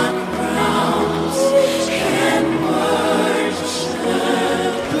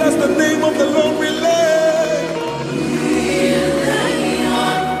 Bless the name of the Lord. We lay.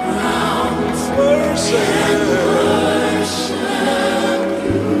 Worship.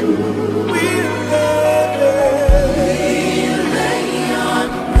 We lay on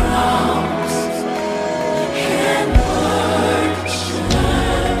grounds and worship.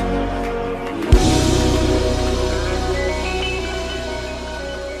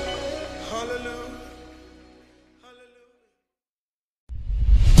 Hallelujah.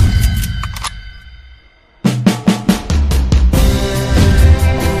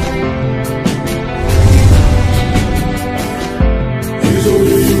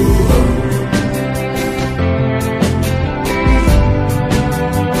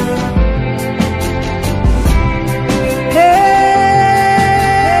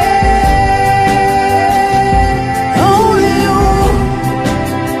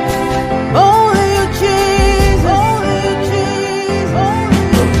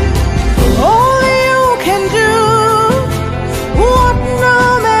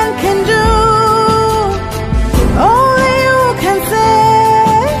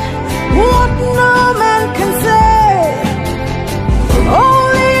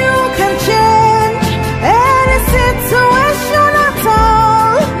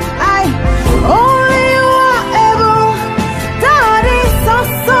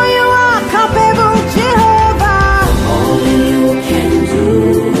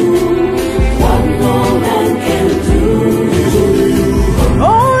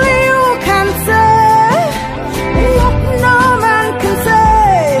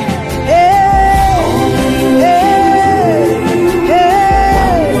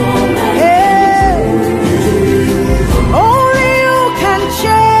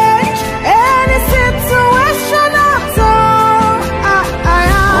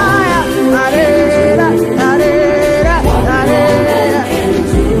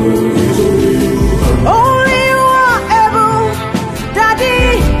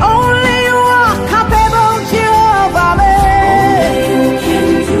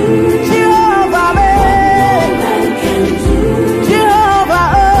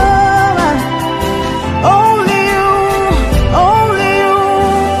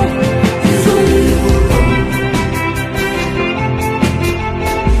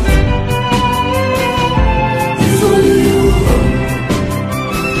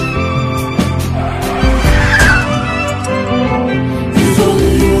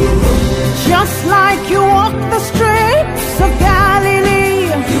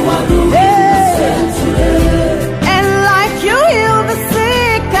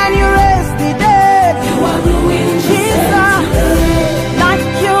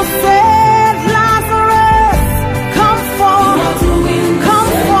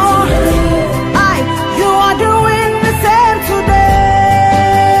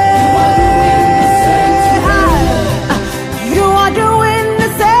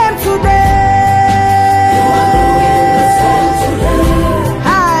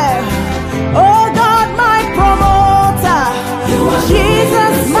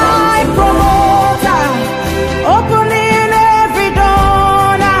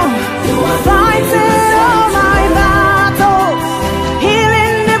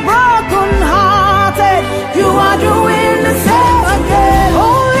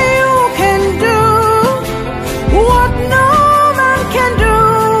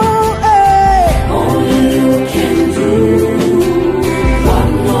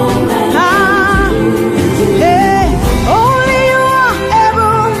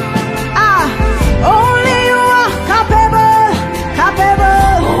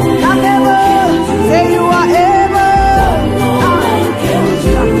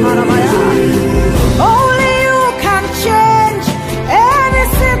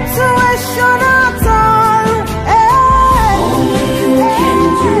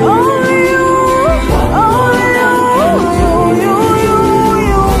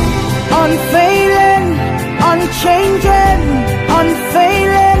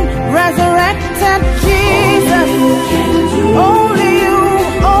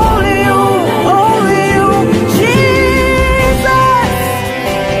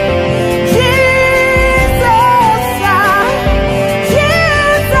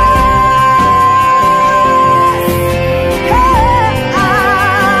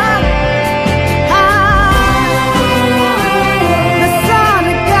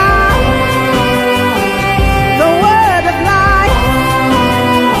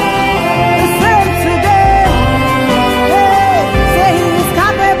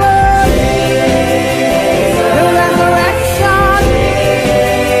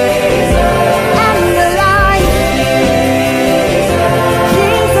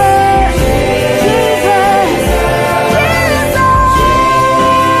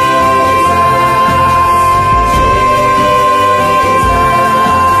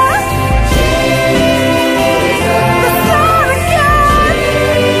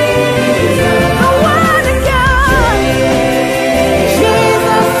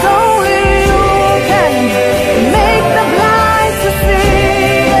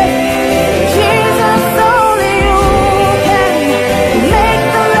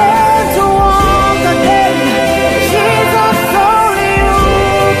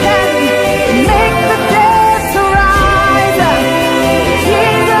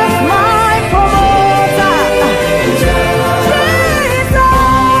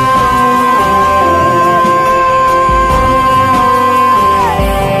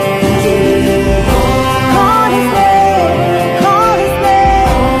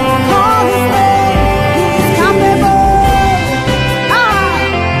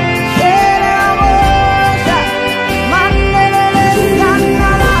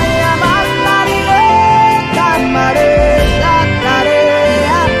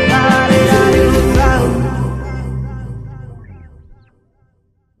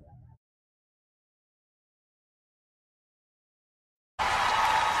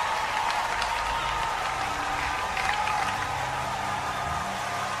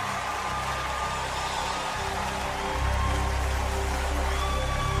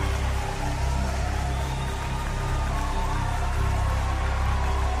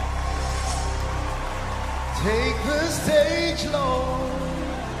 Take the stage, Lord,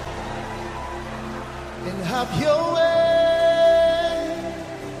 and have your way.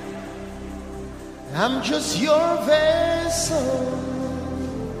 I'm just your vessel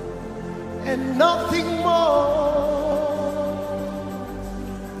and nothing more.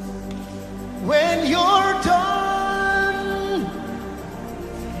 When you're done,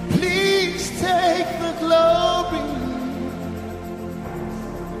 please take the glory.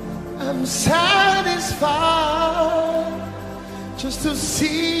 I'm satisfied just to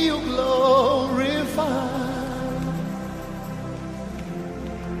see you glorified.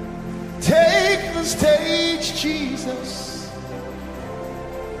 Take the stage, Jesus,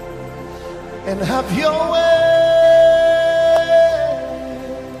 and have your way.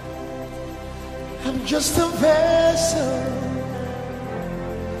 I'm just a vessel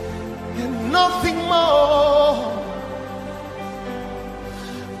and nothing more.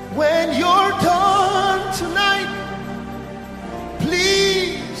 When you're done tonight,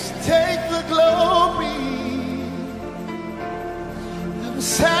 please take the glory. I'm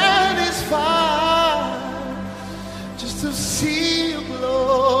satisfied just to see you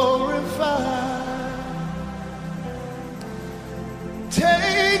glorified.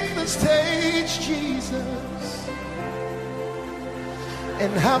 Take the stage, Jesus,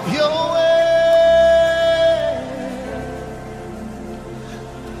 and have your way.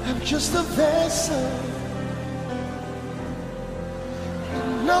 I'm just a vessel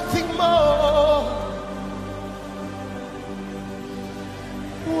and nothing more.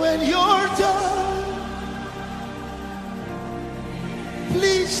 When you're done,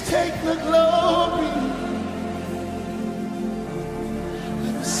 please take the glory.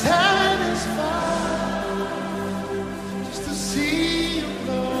 I'm satisfied just to see you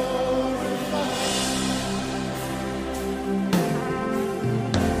glorified.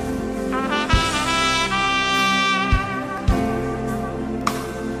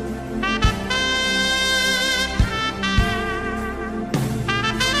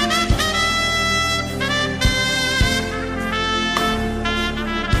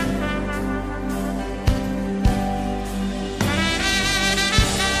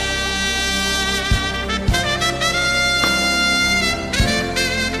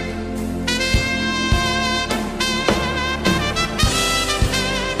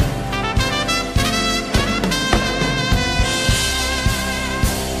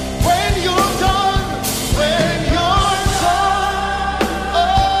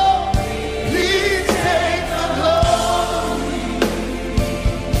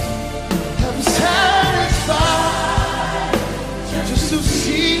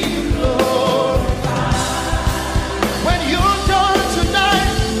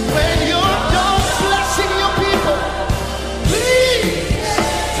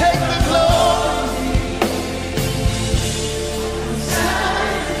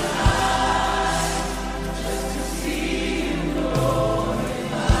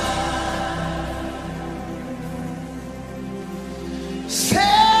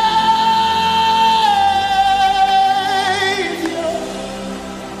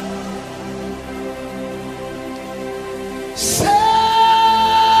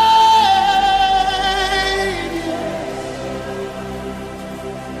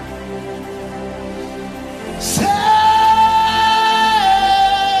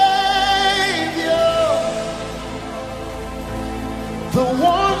 The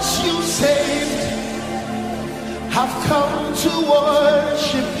ones you saved have come to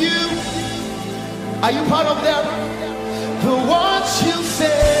worship you. Are you part of them? The ones you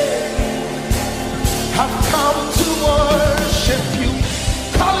saved have come to worship you.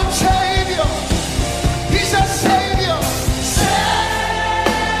 Call him Savior. He's a Savior. Savior.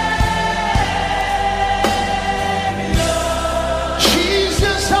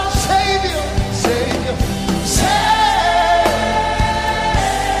 Jesus our Savior. Savior. Savior.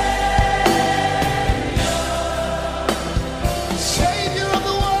 Savior of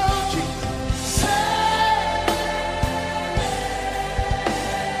the world, Jesus. Savior.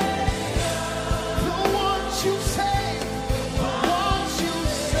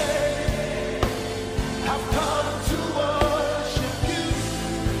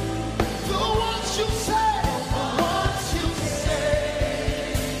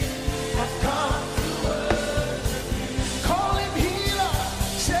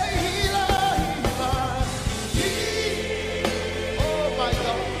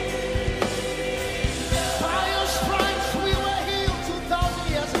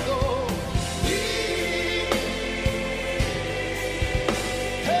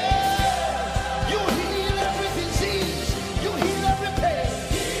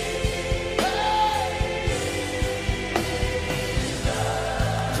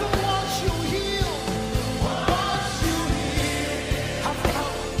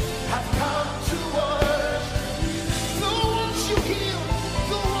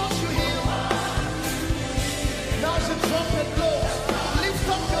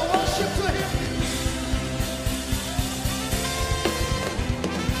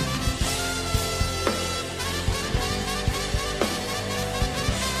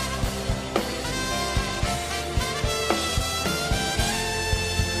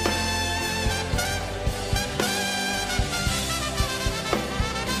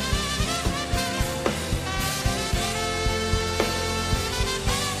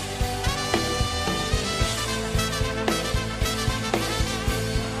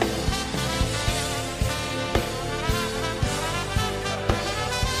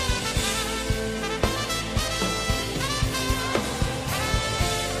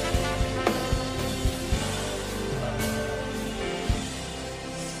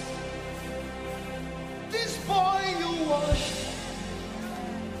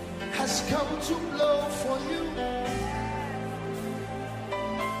 to blow for you.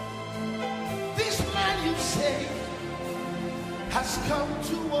 This man you saved has come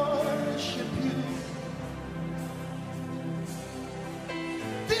to worship you.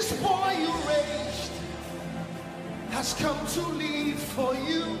 This boy you raised has come to live for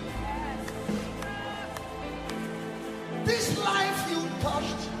you. This life you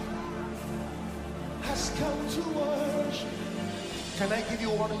touched has come to worship. Can I give you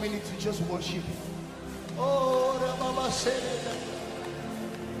 1 minute to just worship? Oh, Rababa said,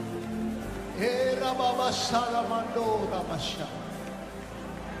 Hey, Rababa Salamando Rabasha.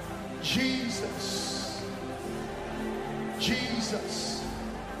 Jesus, Jesus,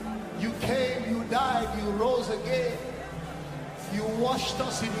 you came, you died, you rose again. You washed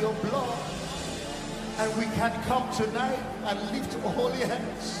us in your blood. And we can come tonight and lift holy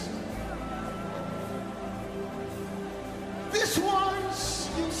hands. These ones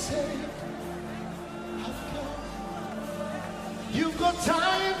you saved have come. You've got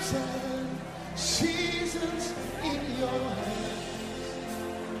times and seasons in your hands.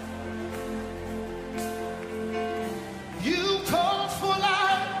 You call for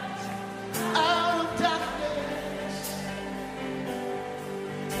light out of darkness.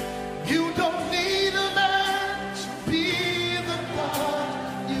 You don't need a man to be the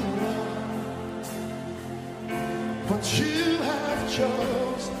God you are, but you have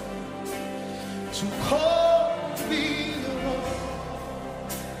chosen to call me your own.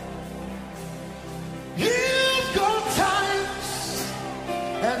 You've got times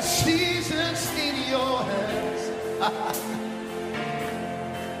and seasons in your hands.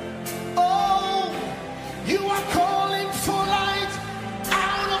 Oh, you are calling for light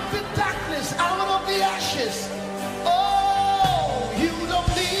out of the darkness, out of the ashes. Oh, you don't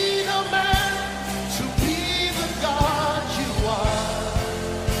need a man to be the God you are,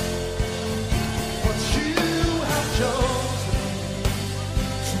 but you have chosen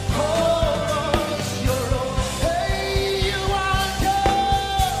to call us your own. Hey, you are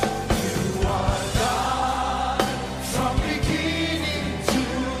God. You are God from beginning to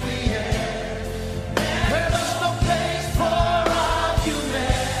the end. There is no place for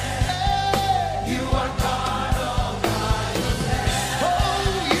argument. Hey, you are God all by yourself. Oh,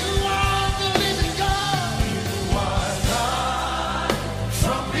 you are the living God. You are God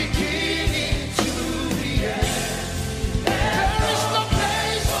from beginning to the end. There is no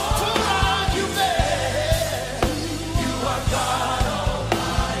place for argument. You are God all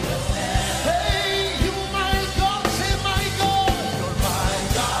by yourself. Hey, you my God, say my God. You're my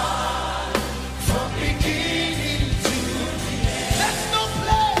God from beginning to the end. There's no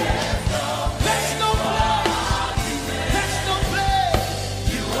place. There's no place. There's no place.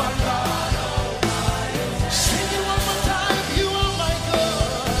 You are God all by yourself. Sing it one more time. You are my God.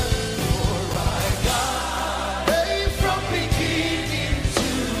 You're my God. Hey, from beginning to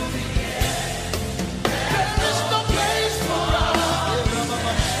the end. There is no place for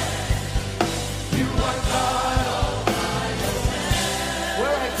argument. You are God all by yourself.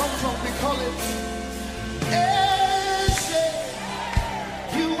 Where I come from, we call it Eze.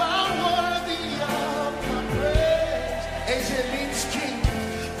 You are worthy of my praise. Eze means king.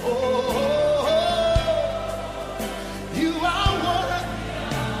 Oh, you are worthy.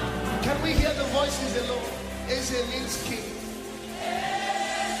 Can we hear the voices alone? Eze means king.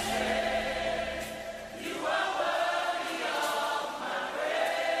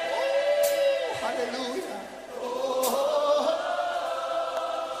 Oh, hallelujah. Oh,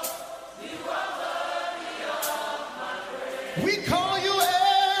 we call you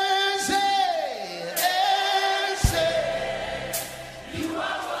Eze, Eze. You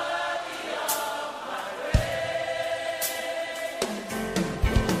are worthy of my praise.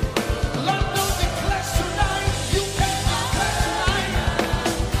 London declares tonight you can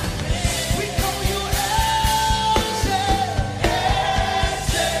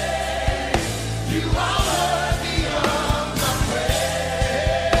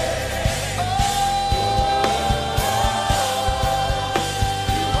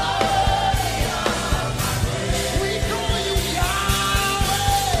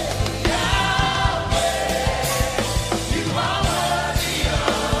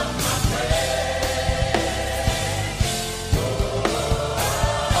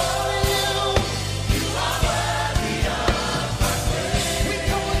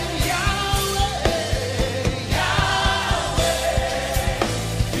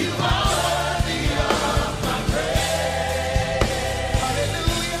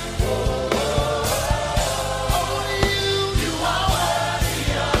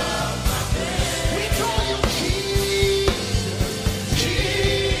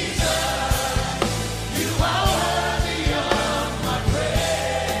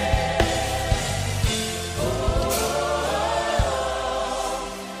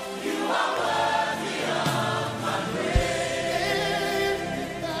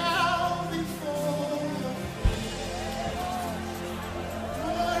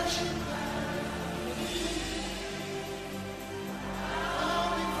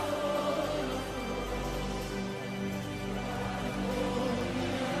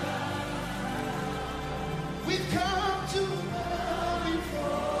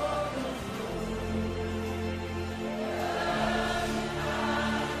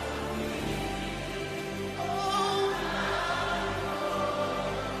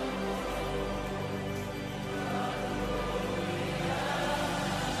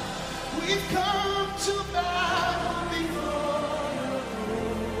We've come to bow before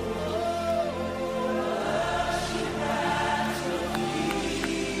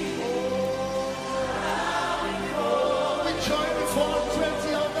we join before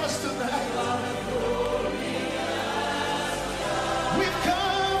 20 of us tonight. We've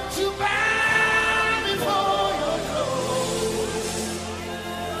come to bow before your throne.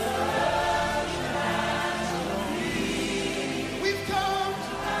 We've come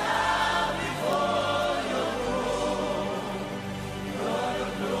to bow before your throne.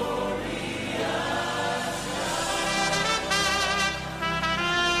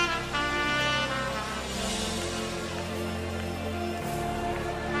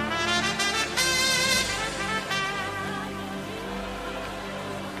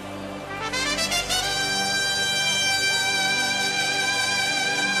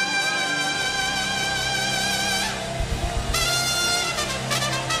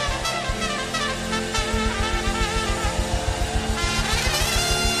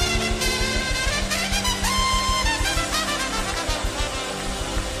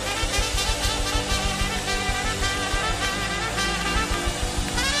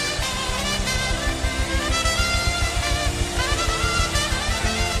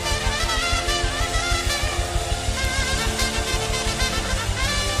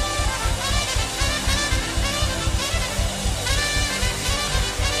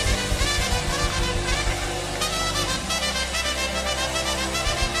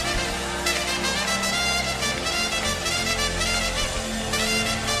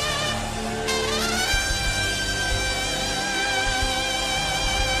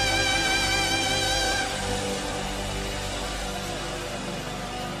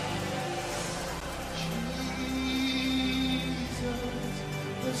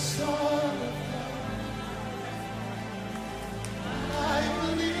 The Son of God, I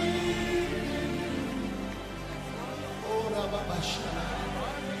believe in you. Oh, Rababasha.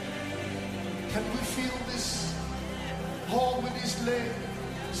 Can we feel this all with his leg?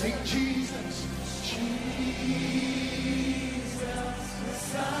 Sing Jesus, Jesus, the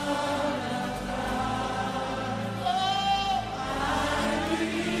Son of God. Oh, I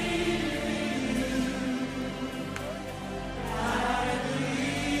believe in you.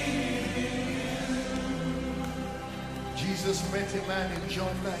 Jesus met a man in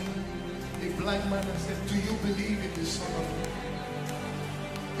John 9, a blind man, and said, do you believe in the Son of God?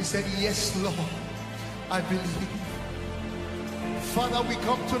 He said, yes, Lord, I believe. Father, we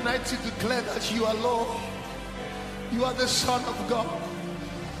come tonight to declare that you are Lord. You are the Son of God.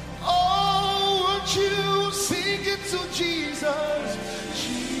 Oh, won't you sing it to Jesus?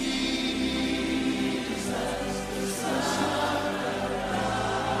 Jesus, the Son of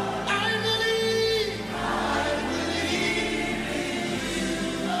God. I believe.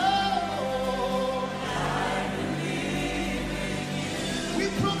 We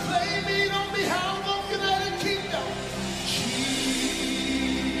proclaim it on behalf of United Kingdom. Jesus,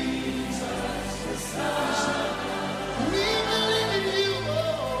 the Son. We believe in you.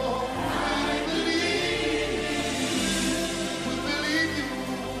 Oh, we believe you.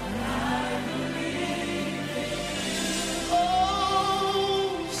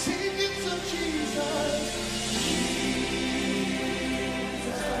 Oh, sing it to Jesus. Jesus,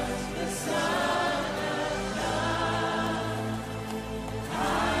 the Son of God.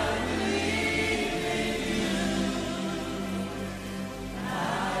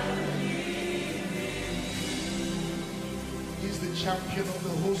 He's the champion of the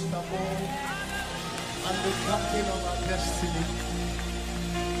host of all and the captain of our destiny.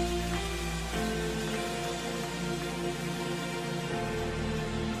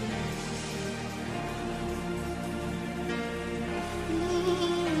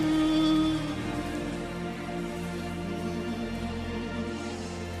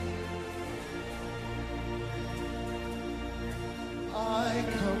 I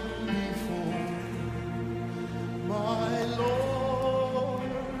come before my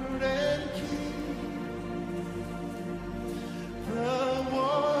Lord and King, the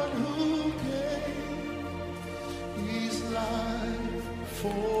one who gave his life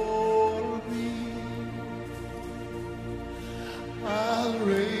for me. I'll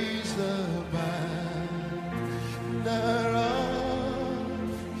raise the banner of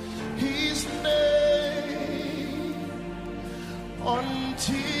his name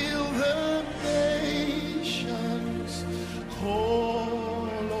until the nations call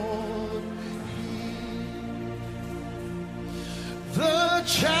on him. The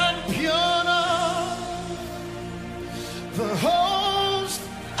champion of the host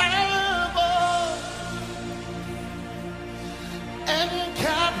above and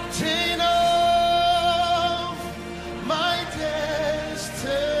captain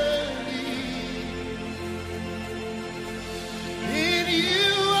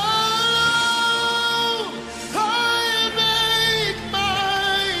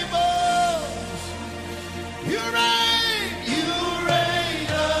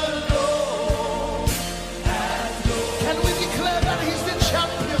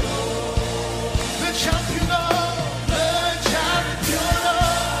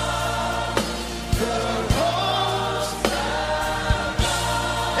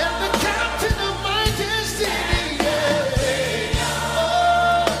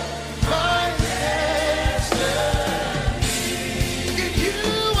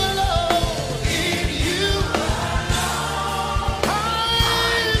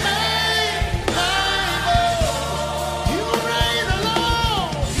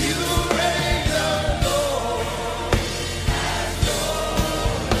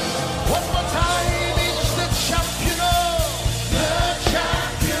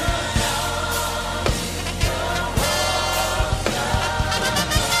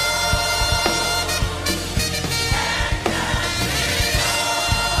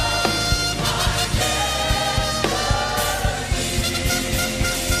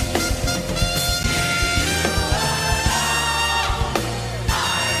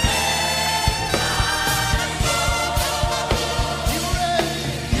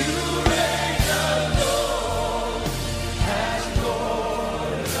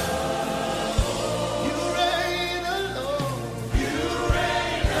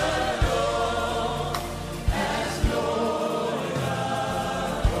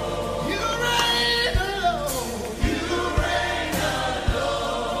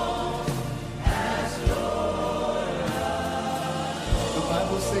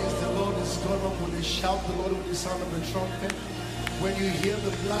trumpet. When you hear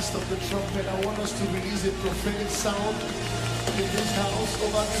the blast of the trumpet, I want us to release a prophetic sound in this house,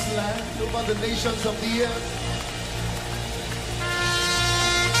 over this land, over the nations of the earth.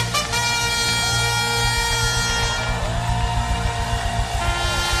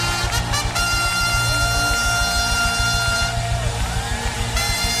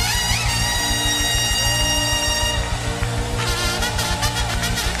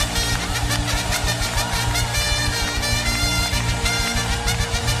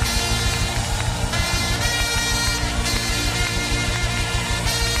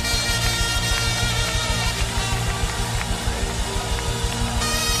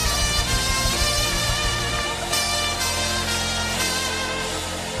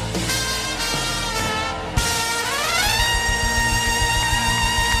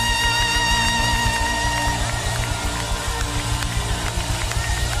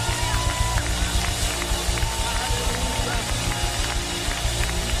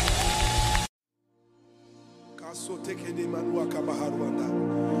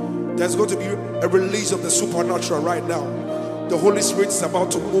 There's going to be a release of the supernatural right now. The Holy Spirit is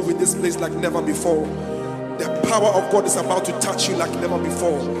about to move in this place like never before. The power of God is about to touch you like never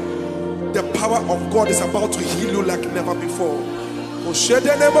before. The power of God is about to heal you like never before.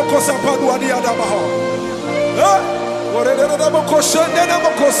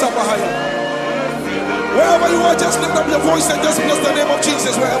 Wherever you are, just lift up your voice and just bless the name of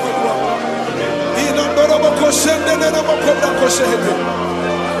Jesus wherever you are.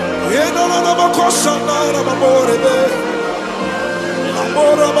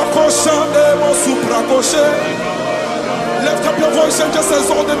 Lift up your voice and just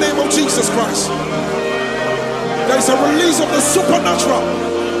exalt the name of Jesus Christ. There is a release of the supernatural.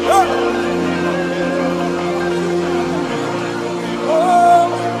 Oh,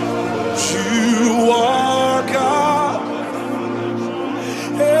 you are God.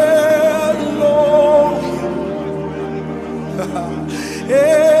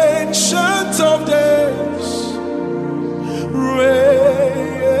 Ancient of days,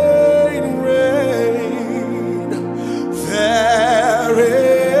 reign, reign. There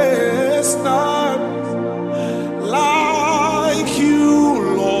is none like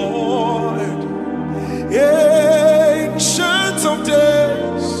you, Lord. Ancient of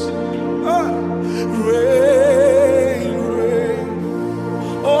days, reign, reign.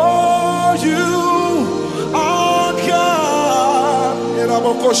 Oh, you are God.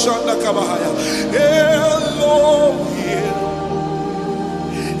 Elohim,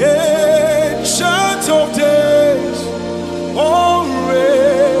 ancient of days, oh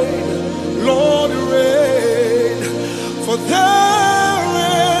reign, Lord reign, for there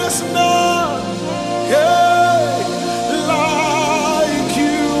is none like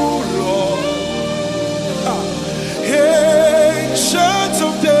you, Lord. Ancient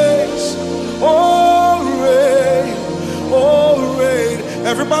of days, oh reign, oh reign.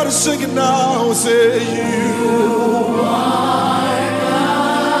 Everybody sing it now, say you are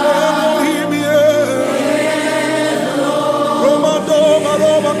God. Elohim,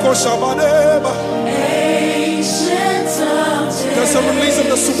 there's a release of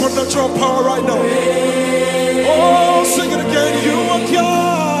the supernatural power right now. Oh, sing it again. You are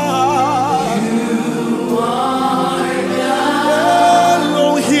God. You are God.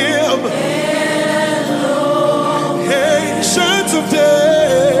 Elohim, ancient of days.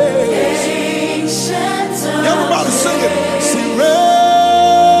 Everybody sing it. Sing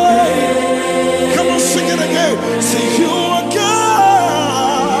rain. Come on, sing it again. Say you are God.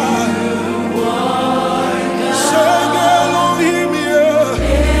 Sing Elohim, yeah.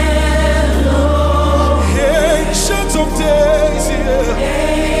 Ancient of days, yeah.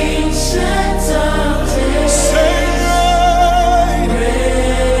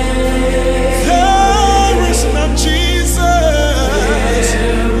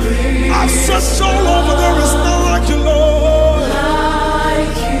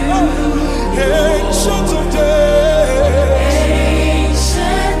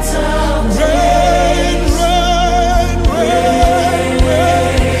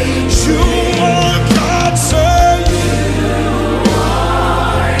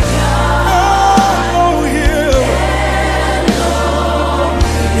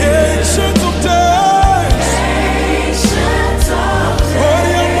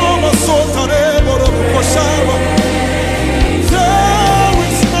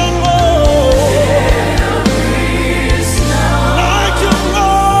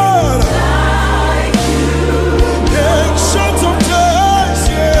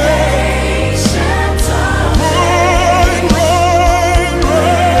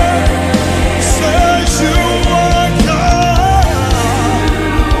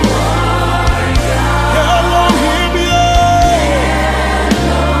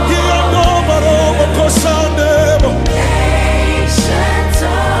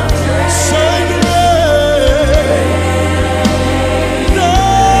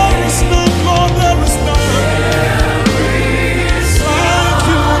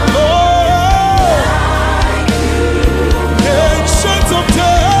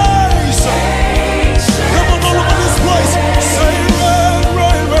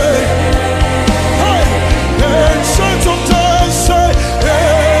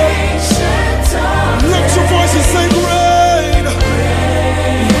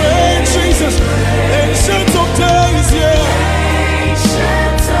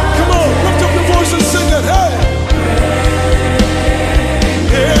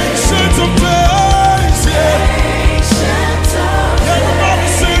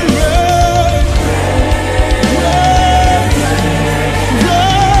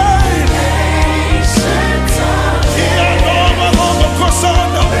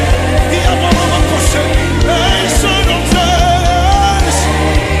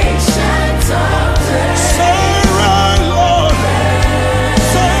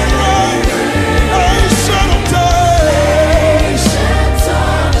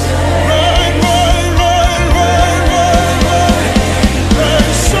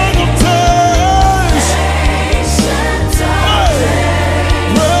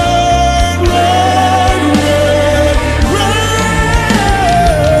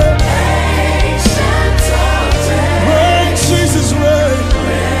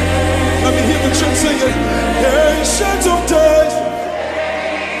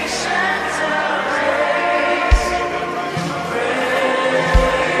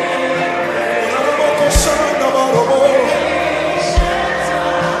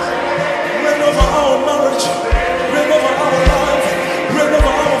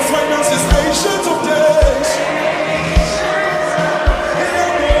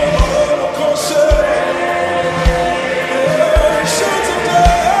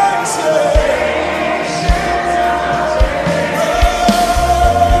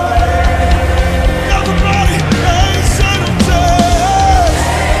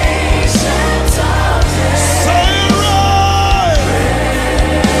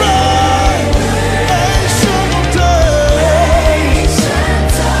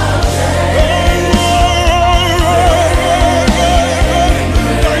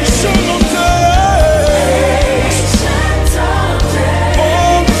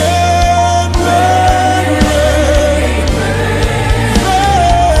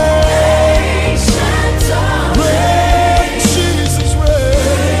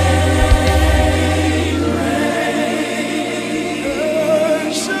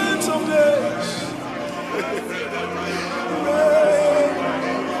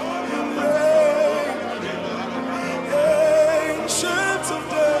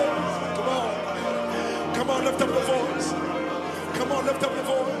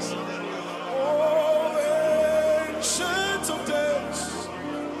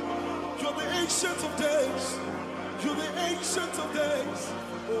 ancient of days. You're the ancient of days.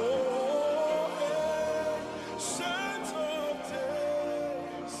 Oh, ancient of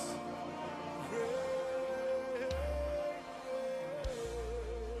days.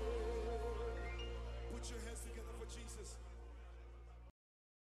 Put your hands together for Jesus.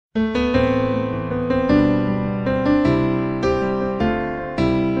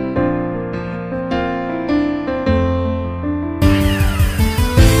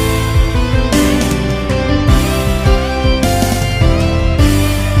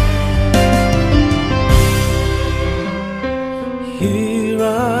 Here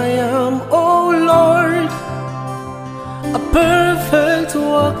I am, oh Lord, a perfect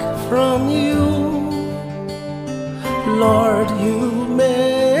walk from you. Lord, you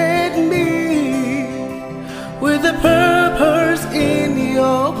made me with a purpose in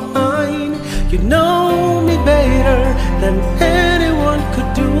your mind. You know me better than anyone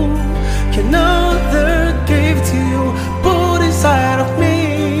could do. Another gave to you, put inside of me.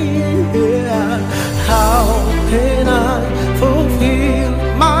 Yeah. How can I fulfill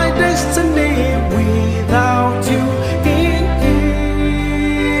my destiny without you in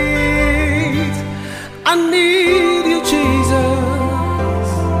it? I need you, Jesus.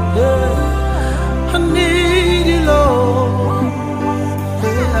 Yeah. I need you, Lord.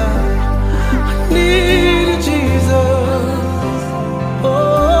 Yeah. I need you, Jesus.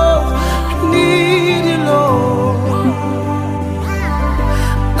 Oh, I need you, Lord.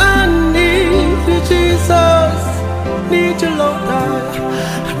 I need you, Jesus. Need you, Lord.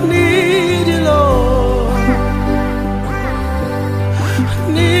 I need you, Lord. I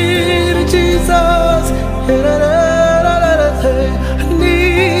need you, Jesus. I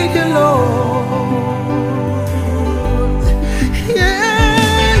need you, Lord.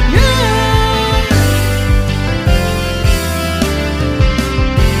 Yeah, yeah.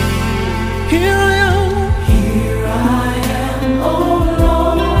 Here